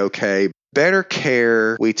going to be okay. Better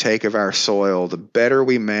care we take of our soil, the better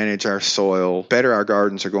we manage our soil, better our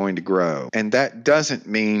gardens are going to grow. And that doesn't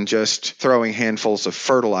mean just throwing handfuls of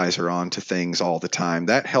fertilizer onto things all the time.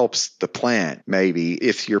 That helps the plant, maybe.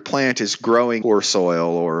 If your plant is growing poor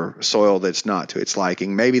soil or soil that's not to its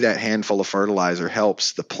liking, maybe that handful of fertilizer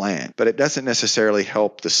helps the plant. But it doesn't necessarily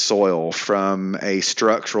help the soil from a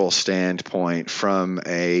structural standpoint, from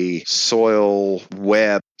a soil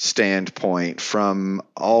web standpoint, from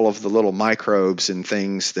all of the little microbes and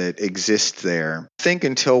things that exist there. I think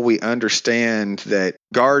until we understand that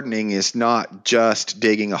gardening is not just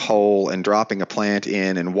digging a hole and dropping a plant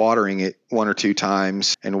in and watering it one or two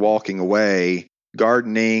times and walking away,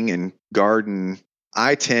 gardening and garden,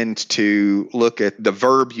 I tend to look at the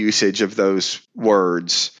verb usage of those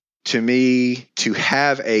words. To me, to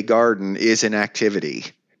have a garden is an activity.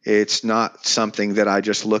 It's not something that I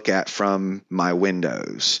just look at from my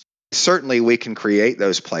windows. Certainly, we can create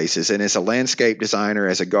those places. And as a landscape designer,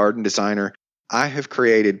 as a garden designer, I have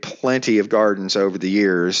created plenty of gardens over the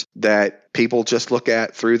years that people just look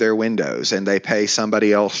at through their windows, and they pay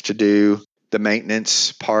somebody else to do the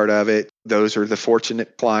maintenance part of it. Those are the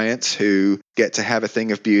fortunate clients who get to have a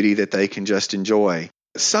thing of beauty that they can just enjoy.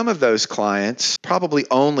 Some of those clients probably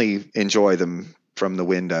only enjoy them from the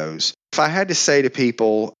windows. If I had to say to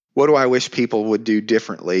people, what do I wish people would do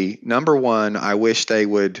differently? Number one, I wish they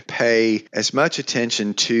would pay as much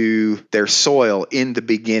attention to their soil in the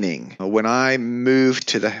beginning. When I moved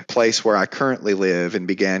to the place where I currently live and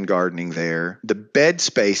began gardening there, the bed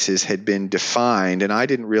spaces had been defined and I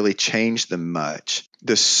didn't really change them much.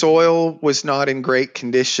 The soil was not in great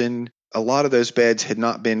condition. A lot of those beds had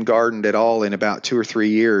not been gardened at all in about 2 or 3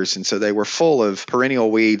 years, and so they were full of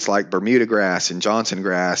perennial weeds like Bermuda grass and Johnson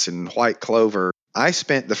grass and white clover. I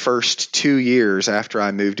spent the first 2 years after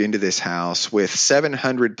I moved into this house with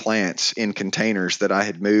 700 plants in containers that I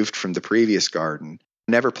had moved from the previous garden.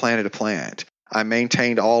 Never planted a plant. I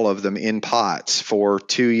maintained all of them in pots for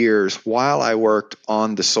 2 years while I worked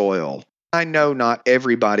on the soil. I know not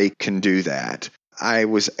everybody can do that. I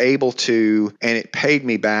was able to, and it paid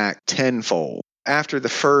me back tenfold. After the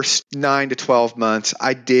first 9 to 12 months,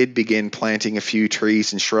 I did begin planting a few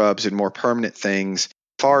trees and shrubs and more permanent things.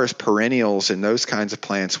 As far as perennials and those kinds of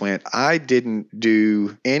plants went, I didn't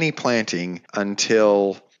do any planting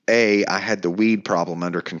until I had the weed problem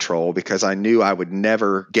under control, because I knew I would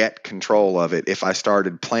never get control of it if I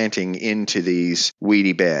started planting into these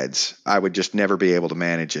weedy beds. I would just never be able to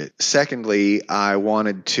manage it. Secondly, I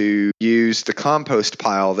wanted to use the compost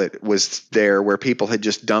pile that was there where people had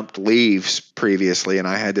just dumped leaves previously, and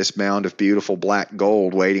I had this mound of beautiful black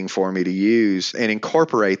gold waiting for me to use, and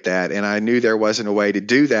incorporate that. And I knew there wasn't a way to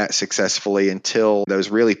do that successfully until those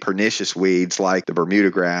really pernicious weeds like the Bermuda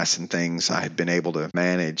grass and things I had been able to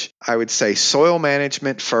manage. I would say soil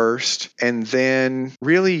management first, and then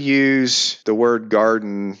really use the word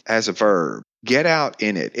garden as a verb. Get out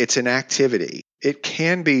in it. It's an activity. It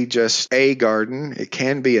can be just a garden. It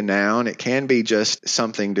can be a noun. It can be just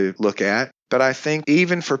something to look at. But I think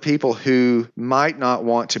even for people who might not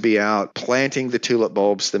want to be out planting the tulip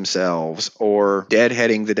bulbs themselves or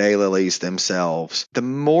deadheading the daylilies themselves, the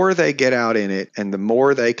more they get out in it and the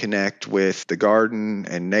more they connect with the garden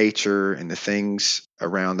and nature and the things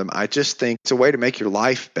around them, I just think it's a way to make your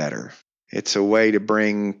life better. It's a way to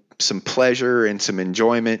bring some pleasure and some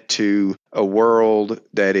enjoyment to a world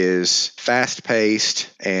that is fast-paced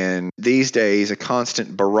and these days a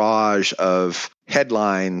constant barrage of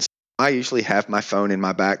headlines. I usually have my phone in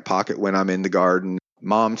my back pocket when I'm in the garden.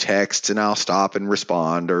 Mom texts and I'll stop and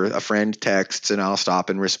respond, or a friend texts and I'll stop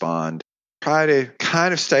and respond. Try to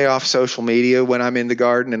kind of stay off social media when I'm in the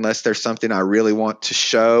garden unless there's something I really want to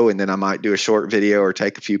show, and then I might do a short video or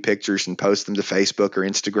take a few pictures and post them to Facebook or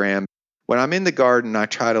Instagram. When I'm in the garden, I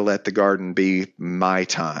try to let the garden be my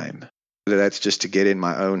time. Whether that's just to get in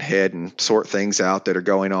my own head and sort things out that are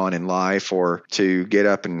going on in life, or to get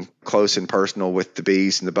up and close and personal with the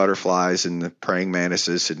bees and the butterflies and the praying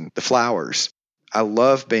mantises and the flowers. I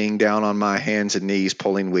love being down on my hands and knees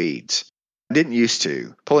pulling weeds. I didn't used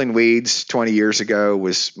to. Pulling weeds 20 years ago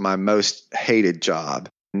was my most hated job.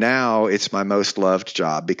 Now it's my most loved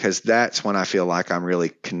job, because that's when I feel like I'm really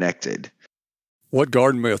connected. What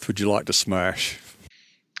garden myth would you like to smash?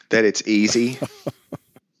 That it's easy.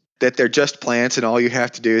 That they're just plants and all you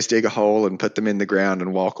have to do is dig a hole and put them in the ground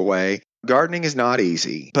and walk away. Gardening is not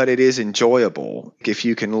easy, but it is enjoyable. If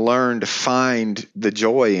you can learn to find the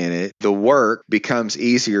joy in it, the work becomes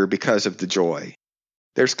easier because of the joy.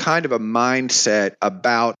 There's kind of a mindset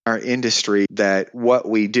about our industry that what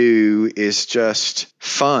we do is just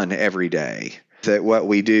fun every day, that what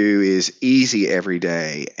we do is easy every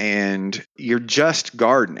day, and you're just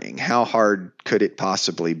gardening. How hard could it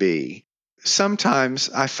possibly be? Sometimes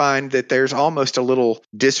I find that there's almost a little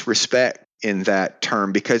disrespect in that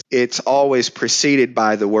term because it's always preceded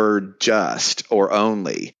by the word just or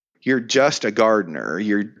only. You're just a gardener.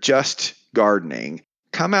 You're just gardening.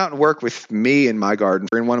 Come out and work with me in my garden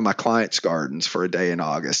or in one of my clients' gardens for a day in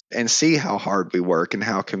August and see how hard we work and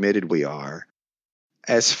how committed we are.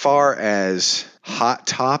 As far as hot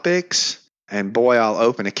topics, and boy, I'll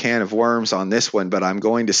open a can of worms on this one, but I'm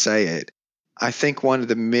going to say it. I think one of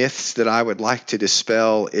the myths that I would like to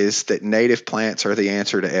dispel is that native plants are the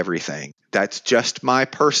answer to everything. That's just my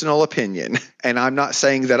personal opinion. And I'm not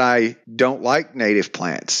saying that I don't like native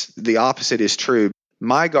plants. The opposite is true.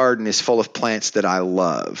 My garden is full of plants that I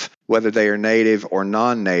love, whether they are native or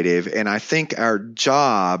non-native. And I think our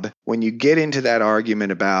job, when you get into that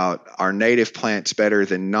argument about are native plants better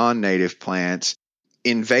than non-native plants,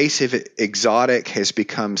 invasive exotic has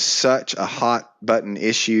become such a hot button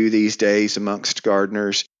issue these days amongst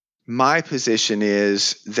gardeners. My position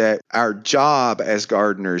is that our job as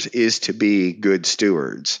gardeners is to be good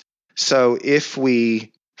stewards. So if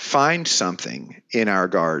we find something in our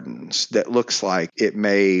gardens that looks like it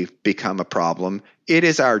may become a problem, it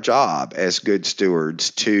is our job as good stewards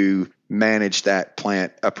to manage that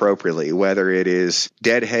plant appropriately, whether it is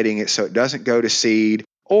deadheading it so it doesn't go to seed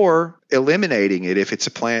or eliminating it if it's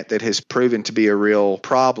a plant that has proven to be a real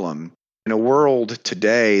problem. In a world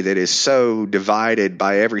today that is so divided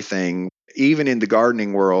by everything, even in the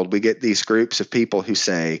gardening world, we get these groups of people who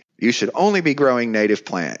say, you should only be growing native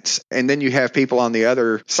plants. And then you have people on the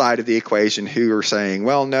other side of the equation who are saying,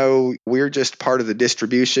 well, no, we're just part of the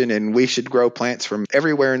distribution and we should grow plants from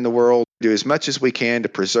everywhere in the world, do as much as we can to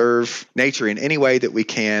preserve nature in any way that we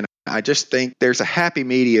can. I just think there's a happy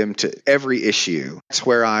medium to every issue. That's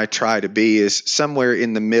where I try to be, is somewhere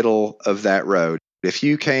in the middle of that road. If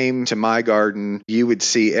you came to my garden, you would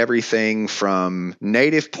see everything from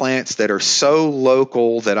native plants that are so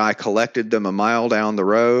local that I collected them a mile down the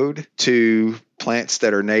road to plants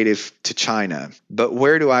that are native to China. But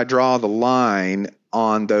where do I draw the line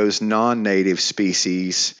on those non-native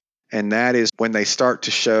species? And that is when they start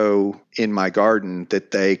to show in my garden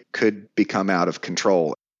that they could become out of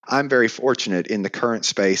control. I'm very fortunate in the current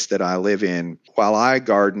space that I live in. While I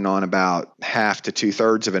garden on about half to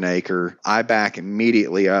 2/3 of an acre, I back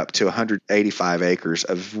immediately up to 185 acres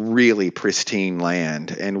of really pristine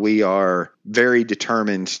land, and we are very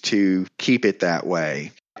determined to keep it that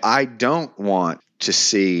way. I don't want to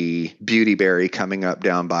see beautyberry coming up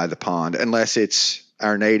down by the pond unless it's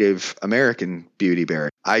our Native American beautyberry.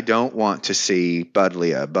 I don't want to see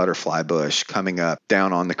buddleia, butterfly bush, coming up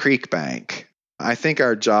down on the creek bank. I think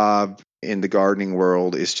our job in the gardening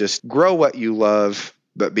world is just grow what you love,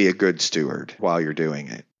 but be a good steward while you're doing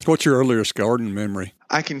it. What's your earliest garden memory?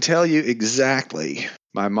 I can tell you exactly.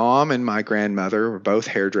 My mom and my grandmother were both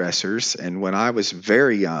hairdressers, and when I was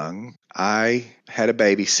very young, I had a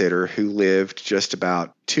babysitter who lived just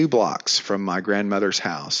about 2 blocks from my grandmother's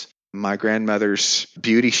house. My grandmother's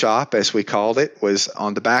beauty shop, as we called it, was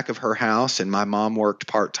on the back of her house, and my mom worked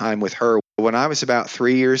part-time with her. When I was about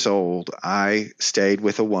 3 years old, I stayed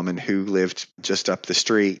with a woman who lived just up the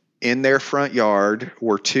street. In their front yard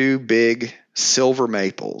were 2 big silver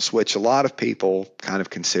maples, which a lot of people kind of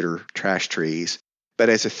consider trash trees. But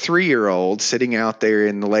as a 3-year-old sitting out there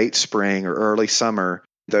in the late spring or early summer,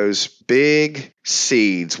 those big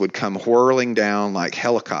seeds would come whirling down like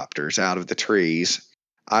helicopters out of the trees.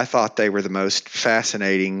 I thought they were the most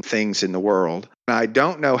fascinating things in the world. And I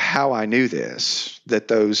don't know how I knew this, that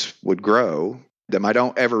those would grow. I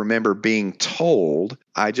don't ever remember being told.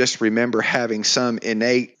 I just remember having some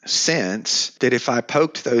innate sense that if I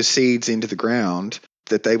poked those seeds into the ground,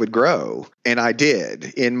 that they would grow. And I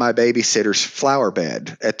did in my babysitter's flower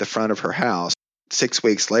bed at the front of her house. 6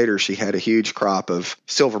 weeks later, she had a huge crop of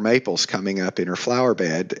silver maples coming up in her flower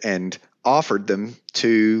bed and offered them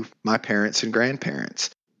to my parents and grandparents.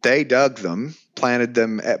 They dug them, planted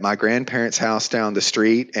them at my grandparents' house down the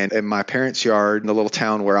street and in my parents' yard in the little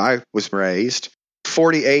town where I was raised.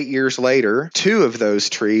 48 years later, 2 of those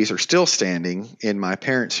trees are still standing in my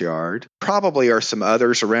parents' yard. Probably are some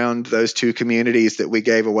others around those 2 communities that we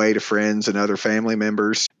gave away to friends and other family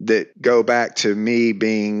members that go back to me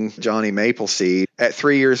being Johnny Mapleseed at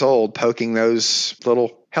 3 years old, poking those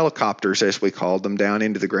little helicopters, as we called them, down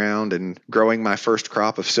into the ground and growing my first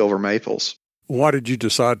crop of silver maples. Why did you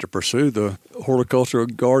decide to pursue the horticultural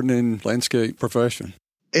gardening landscape profession?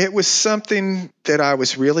 It was something that I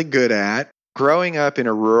was really good at. Growing up in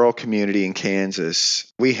a rural community in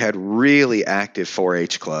Kansas, we had really active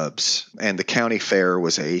 4-H clubs, and the county fair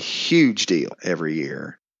was a huge deal every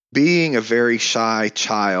year. Being a very shy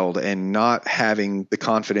child and not having the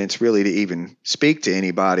confidence really to even speak to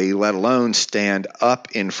anybody, let alone stand up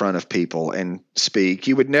in front of people and speak,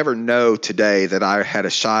 you would never know today that I had a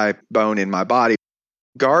shy bone in my body.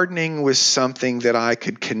 Gardening was something that I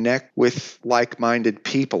could connect with like-minded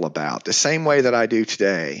people about, the same way that I do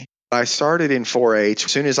today. I started in 4-H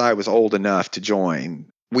as soon as I was old enough to join.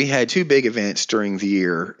 We had two big events during the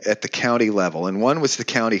year at the county level, and one was the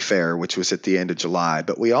county fair, which was at the end of July,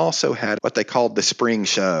 but we also had what they called the spring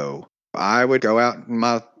show. I would go out in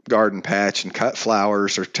my garden patch and cut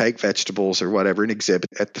flowers or take vegetables or whatever and exhibit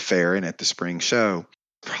at the fair and at the spring show.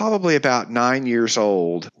 Probably about 9 years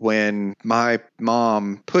old when my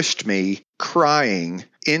mom pushed me crying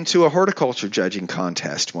into a horticulture judging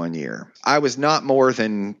contest one year. I was not more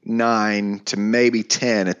than 9 to maybe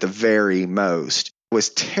 10 at the very most. Was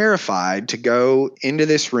terrified to go into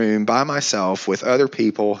this room by myself with other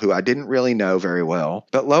people who I didn't really know very well.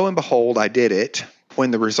 But lo and behold, I did it.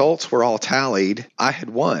 When the results were all tallied, I had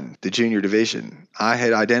won the junior division. I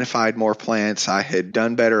had identified more plants. I had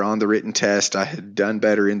done better on the written test. I had done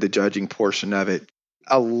better in the judging portion of it.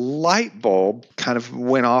 A light bulb kind of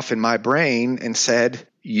went off in my brain and said,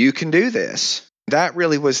 you can do this. That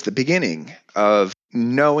really was the beginning of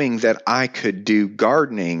knowing that I could do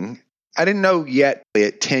gardening. I didn't know yet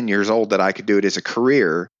at 10 years old that I could do it as a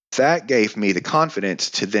career. That gave me the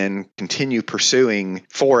confidence to then continue pursuing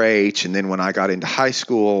 4-H. And then when I got into high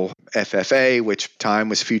school, FFA, which time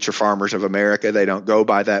was Future Farmers of America. They don't go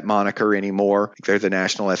by that moniker anymore. They're the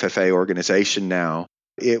National FFA organization now.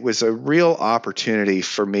 It was a real opportunity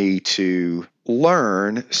for me to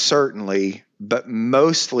learn, certainly, but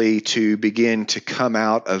mostly to begin to come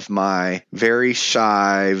out of my very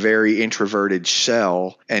shy, very introverted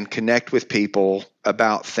shell and connect with people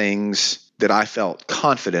about things that I felt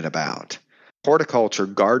confident about. Horticulture,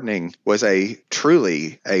 gardening was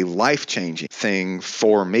truly a life-changing thing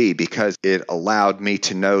for me because it allowed me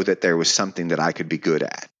to know that there was something that I could be good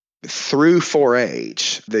at. Through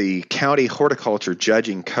 4-H, the county horticulture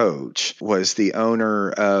judging coach was the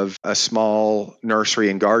owner of a small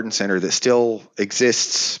nursery and garden center that still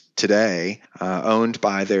exists today, owned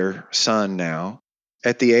by their son now.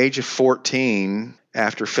 At the age of 14,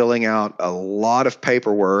 after filling out a lot of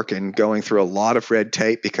paperwork and going through a lot of red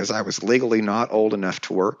tape because I was legally not old enough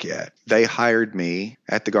to work yet, they hired me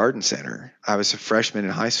at the garden center. I was a freshman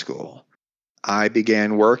in high school. I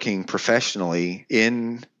began working professionally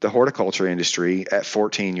in the horticulture industry at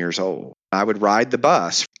 14 years old. I would ride the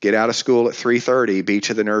bus, get out of school at 3:30, be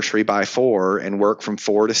to the nursery by 4, and work from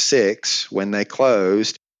 4 to 6 when they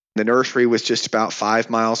closed. The nursery was just about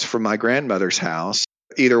 5 miles from my grandmother's house.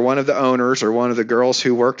 Either one of the owners or one of the girls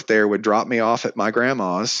who worked there would drop me off at my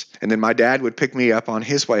grandma's, and then my dad would pick me up on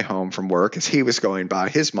his way home from work as he was going by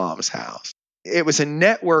his mom's house. It was a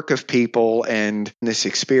network of people and this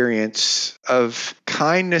experience of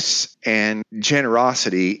kindness and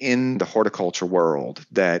generosity in the horticulture world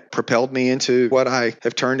that propelled me into what I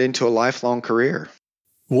have turned into a lifelong career.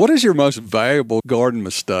 What is your most valuable garden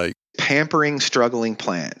mistake? Pampering struggling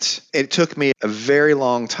plants. It took me a very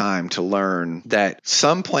long time to learn that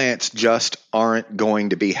some plants just aren't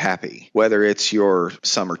going to be happy. Whether it's your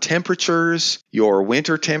summer temperatures, your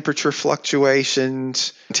winter temperature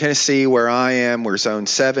fluctuations. In Tennessee, where I am, we're zone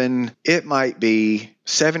 7. It might be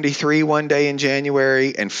 73 one day in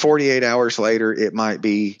January, and 48 hours later, it might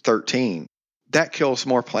be 13. That kills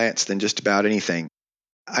more plants than just about anything.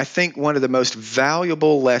 I think one of the most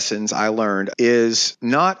valuable lessons I learned is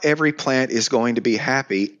not every plant is going to be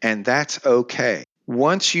happy, and that's okay.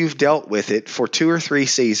 Once you've dealt with it for 2 or 3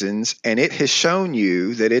 seasons and it has shown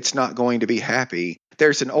you that it's not going to be happy,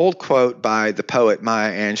 there's an old quote by the poet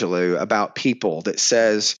Maya Angelou about people that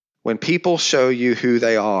says, when people show you who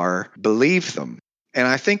they are, believe them. And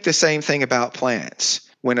I think the same thing about plants.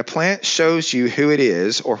 When a plant shows you who it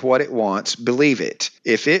is or what it wants, believe it.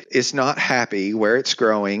 If it is not happy where it's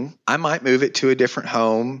growing, I might move it to a different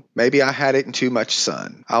home. Maybe I had it in too much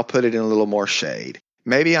sun. I'll put it in a little more shade.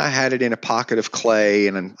 Maybe I had it in a pocket of clay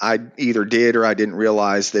and I either did or I didn't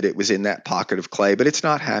realize that it was in that pocket of clay, but it's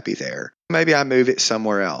not happy there. Maybe I move it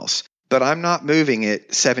somewhere else, but I'm not moving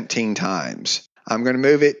it 17 times. I'm going to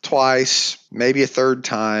move it twice, maybe a third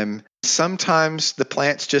time. Sometimes the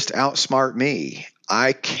plants just outsmart me.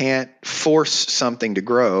 I can't force something to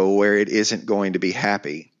grow where it isn't going to be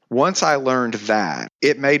happy. Once I learned that,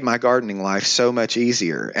 it made my gardening life so much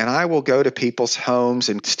easier. And I will go to people's homes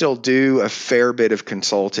and still do a fair bit of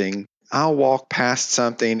consulting. I'll walk past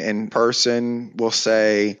something and person will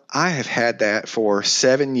say, I have had that for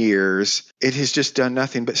 7 years. It has just done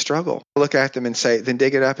nothing but struggle. I look at them and say, then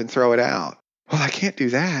dig it up and throw it out. Well, I can't do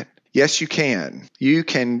that. Yes, you can. You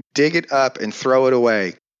can dig it up and throw it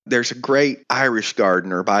away. There's a great Irish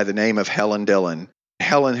gardener by the name of Helen Dillon.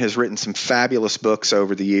 Helen has written some fabulous books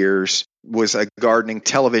over the years, was a gardening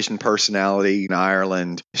television personality in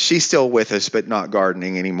Ireland. She's still with us, but not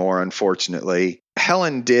gardening anymore, unfortunately.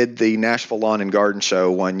 Helen did the Nashville Lawn and Garden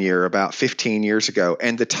Show one year, about 15 years ago,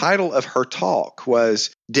 and the title of her talk was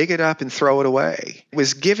Dig It Up and Throw It Away. It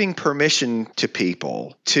was giving permission to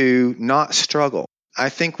people to not struggle. I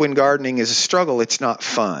think when gardening is a struggle, it's not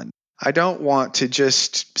fun. I don't want to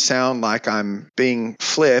just sound like I'm being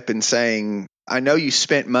flip and saying, I know you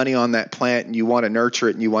spent money on that plant and you want to nurture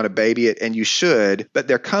it and you want to baby it, and you should, but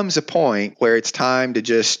there comes a point where it's time to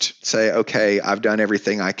just say, okay, I've done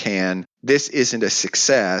everything I can. This isn't a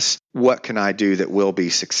success. What can I do that will be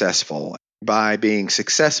successful? By being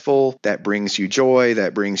successful, that brings you joy,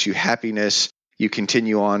 that brings you happiness. You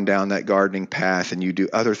continue on down that gardening path and you do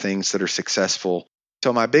other things that are successful.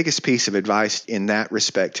 So my biggest piece of advice in that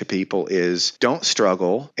respect to people is don't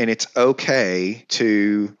struggle, and it's okay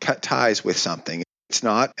to cut ties with something. It's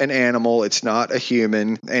not an animal, it's not a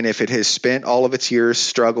human, and if it has spent all of its years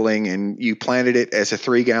struggling and you planted it as a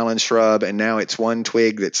 3-gallon shrub and now it's one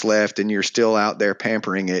twig that's left and you're still out there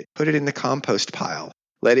pampering it, put it in the compost pile.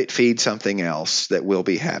 Let it feed something else that will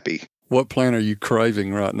be happy. What plant are you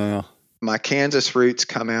craving right now? My Kansas roots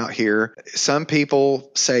come out here. Some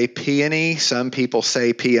people say peony, some people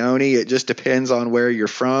say peony. It just depends on where you're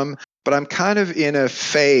from. But I'm kind of in a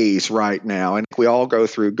phase right now, and we all go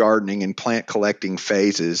through gardening and plant collecting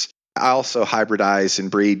phases. I also hybridize and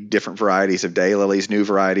breed different varieties of daylilies, new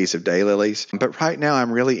varieties of daylilies. But right now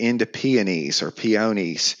I'm really into peonies or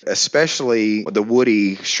peonies, especially the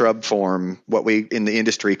woody shrub form, what we in the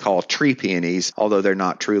industry call tree peonies, although they're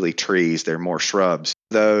not truly trees, they're more shrubs.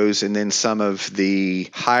 Those, and then some of the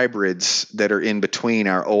hybrids that are in between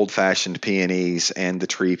our old-fashioned peonies and the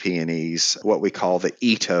tree peonies, what we call the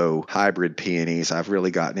Ito hybrid peonies. I've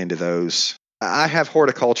really gotten into those. I have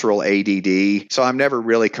horticultural ADD, so I'm never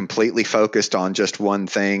really completely focused on just one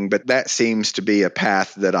thing, but that seems to be a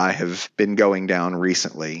path that I have been going down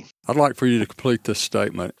recently. I'd like for you to complete this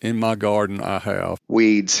statement. In my garden, I have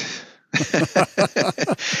weeds.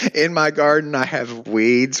 In my garden, I have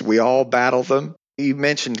weeds. We all battle them. You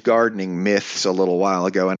mentioned gardening myths a little while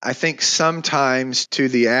ago, and I think sometimes to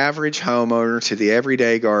the average homeowner, to the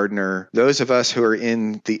everyday gardener, those of us who are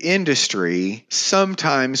in the industry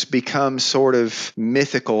sometimes become sort of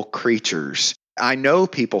mythical creatures. I know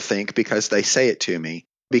people think, because they say it to me,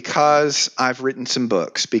 because I've written some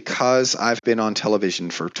books, because I've been on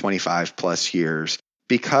television for 25 plus years,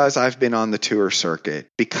 because I've been on the tour circuit,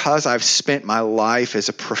 because I've spent my life as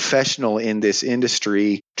a professional in this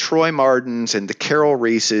industry, Troy Mardens and the Carol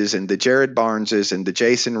Reeses and the Jared Barneses and the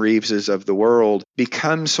Jason Reeveses of the world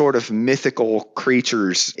become sort of mythical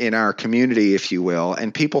creatures in our community, if you will,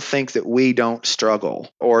 and people think that we don't struggle,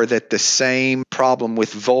 or that the same problem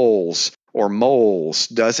with voles or moles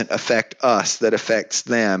doesn't affect us that affects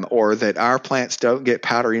them, or that our plants don't get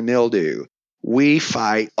powdery mildew. We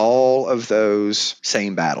fight all of those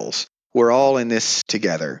same battles. We're all in this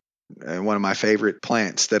together. One of my favorite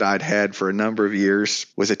plants that I'd had for a number of years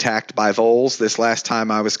was attacked by voles this last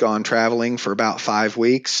time I was gone traveling for about 5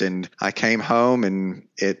 weeks, and I came home and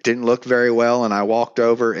it didn't look very well, and I walked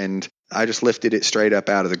over and I just lifted it straight up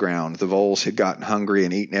out of the ground. The voles had gotten hungry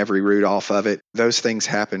and eaten every root off of it. Those things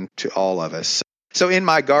happen to all of us. So in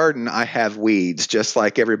my garden, I have weeds just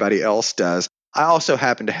like everybody else does. I also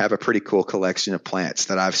happen to have a pretty cool collection of plants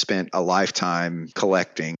that I've spent a lifetime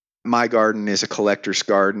collecting. My garden is a collector's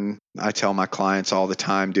garden. I tell my clients all the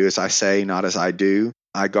time, do as I say, not as I do.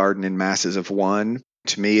 I garden in masses of one.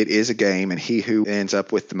 To me, it is a game, and he who ends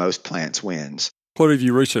up with the most plants wins. What have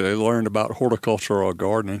you recently learned about horticultural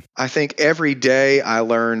gardening? I think every day I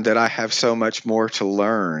learn that I have so much more to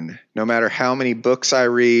learn. No matter how many books I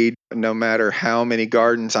read, no matter how many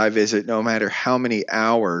gardens I visit, no matter how many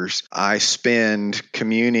hours I spend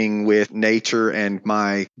communing with nature and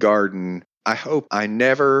my garden, I hope I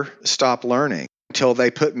never stop learning until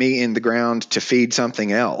they put me in the ground to feed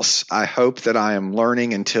something else. I hope that I am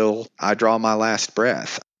learning until I draw my last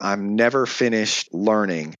breath. I'm never finished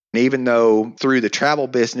learning. And even though through the travel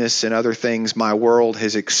business and other things, my world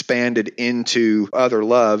has expanded into other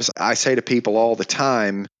loves, I say to people all the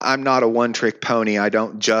time, I'm not a one-trick pony. I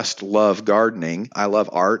don't just love gardening. I love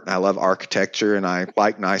art, and I love architecture, and I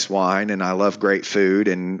like nice wine, and I love great food.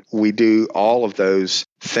 And we do all of those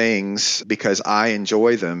things because I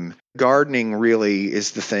enjoy them. Gardening really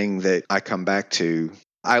is the thing that I come back to.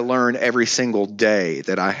 I learn every single day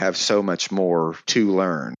that I have so much more to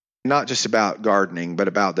learn. Not just about gardening, but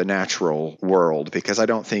about the natural world, because I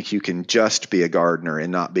don't think you can just be a gardener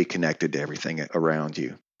and not be connected to everything around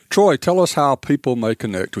you. Troy, tell us how people may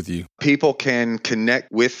connect with you. People can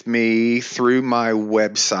connect with me through my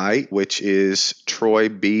website, which is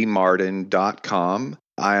troybmarden.com.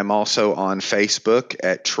 I am also on Facebook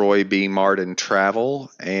at Troy B. Marden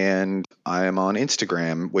Travel, and I am on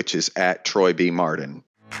Instagram, which is at Troy B. Marden.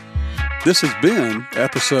 This has been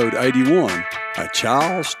episode 81, A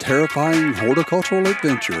Child's Terrifying Horticultural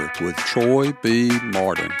Adventure with Troy B.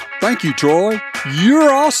 Marden. Thank you, Troy.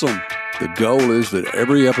 You're awesome. The goal is that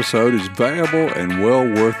every episode is valuable and well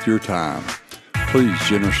worth your time. Please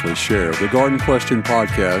generously share the Garden Question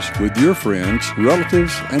podcast with your friends,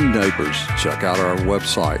 relatives, and neighbors. Check out our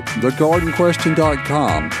website,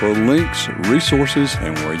 thegardenquestion.com, for links, resources,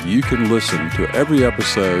 and where you can listen to every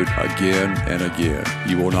episode again and again.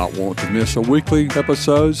 You will not want to miss a weekly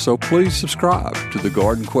episode, so please subscribe to the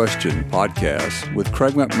Garden Question podcast with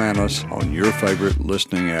Craig McManus on your favorite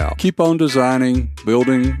listening app. Keep on designing,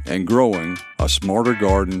 building, and growing a smarter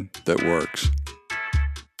garden that works.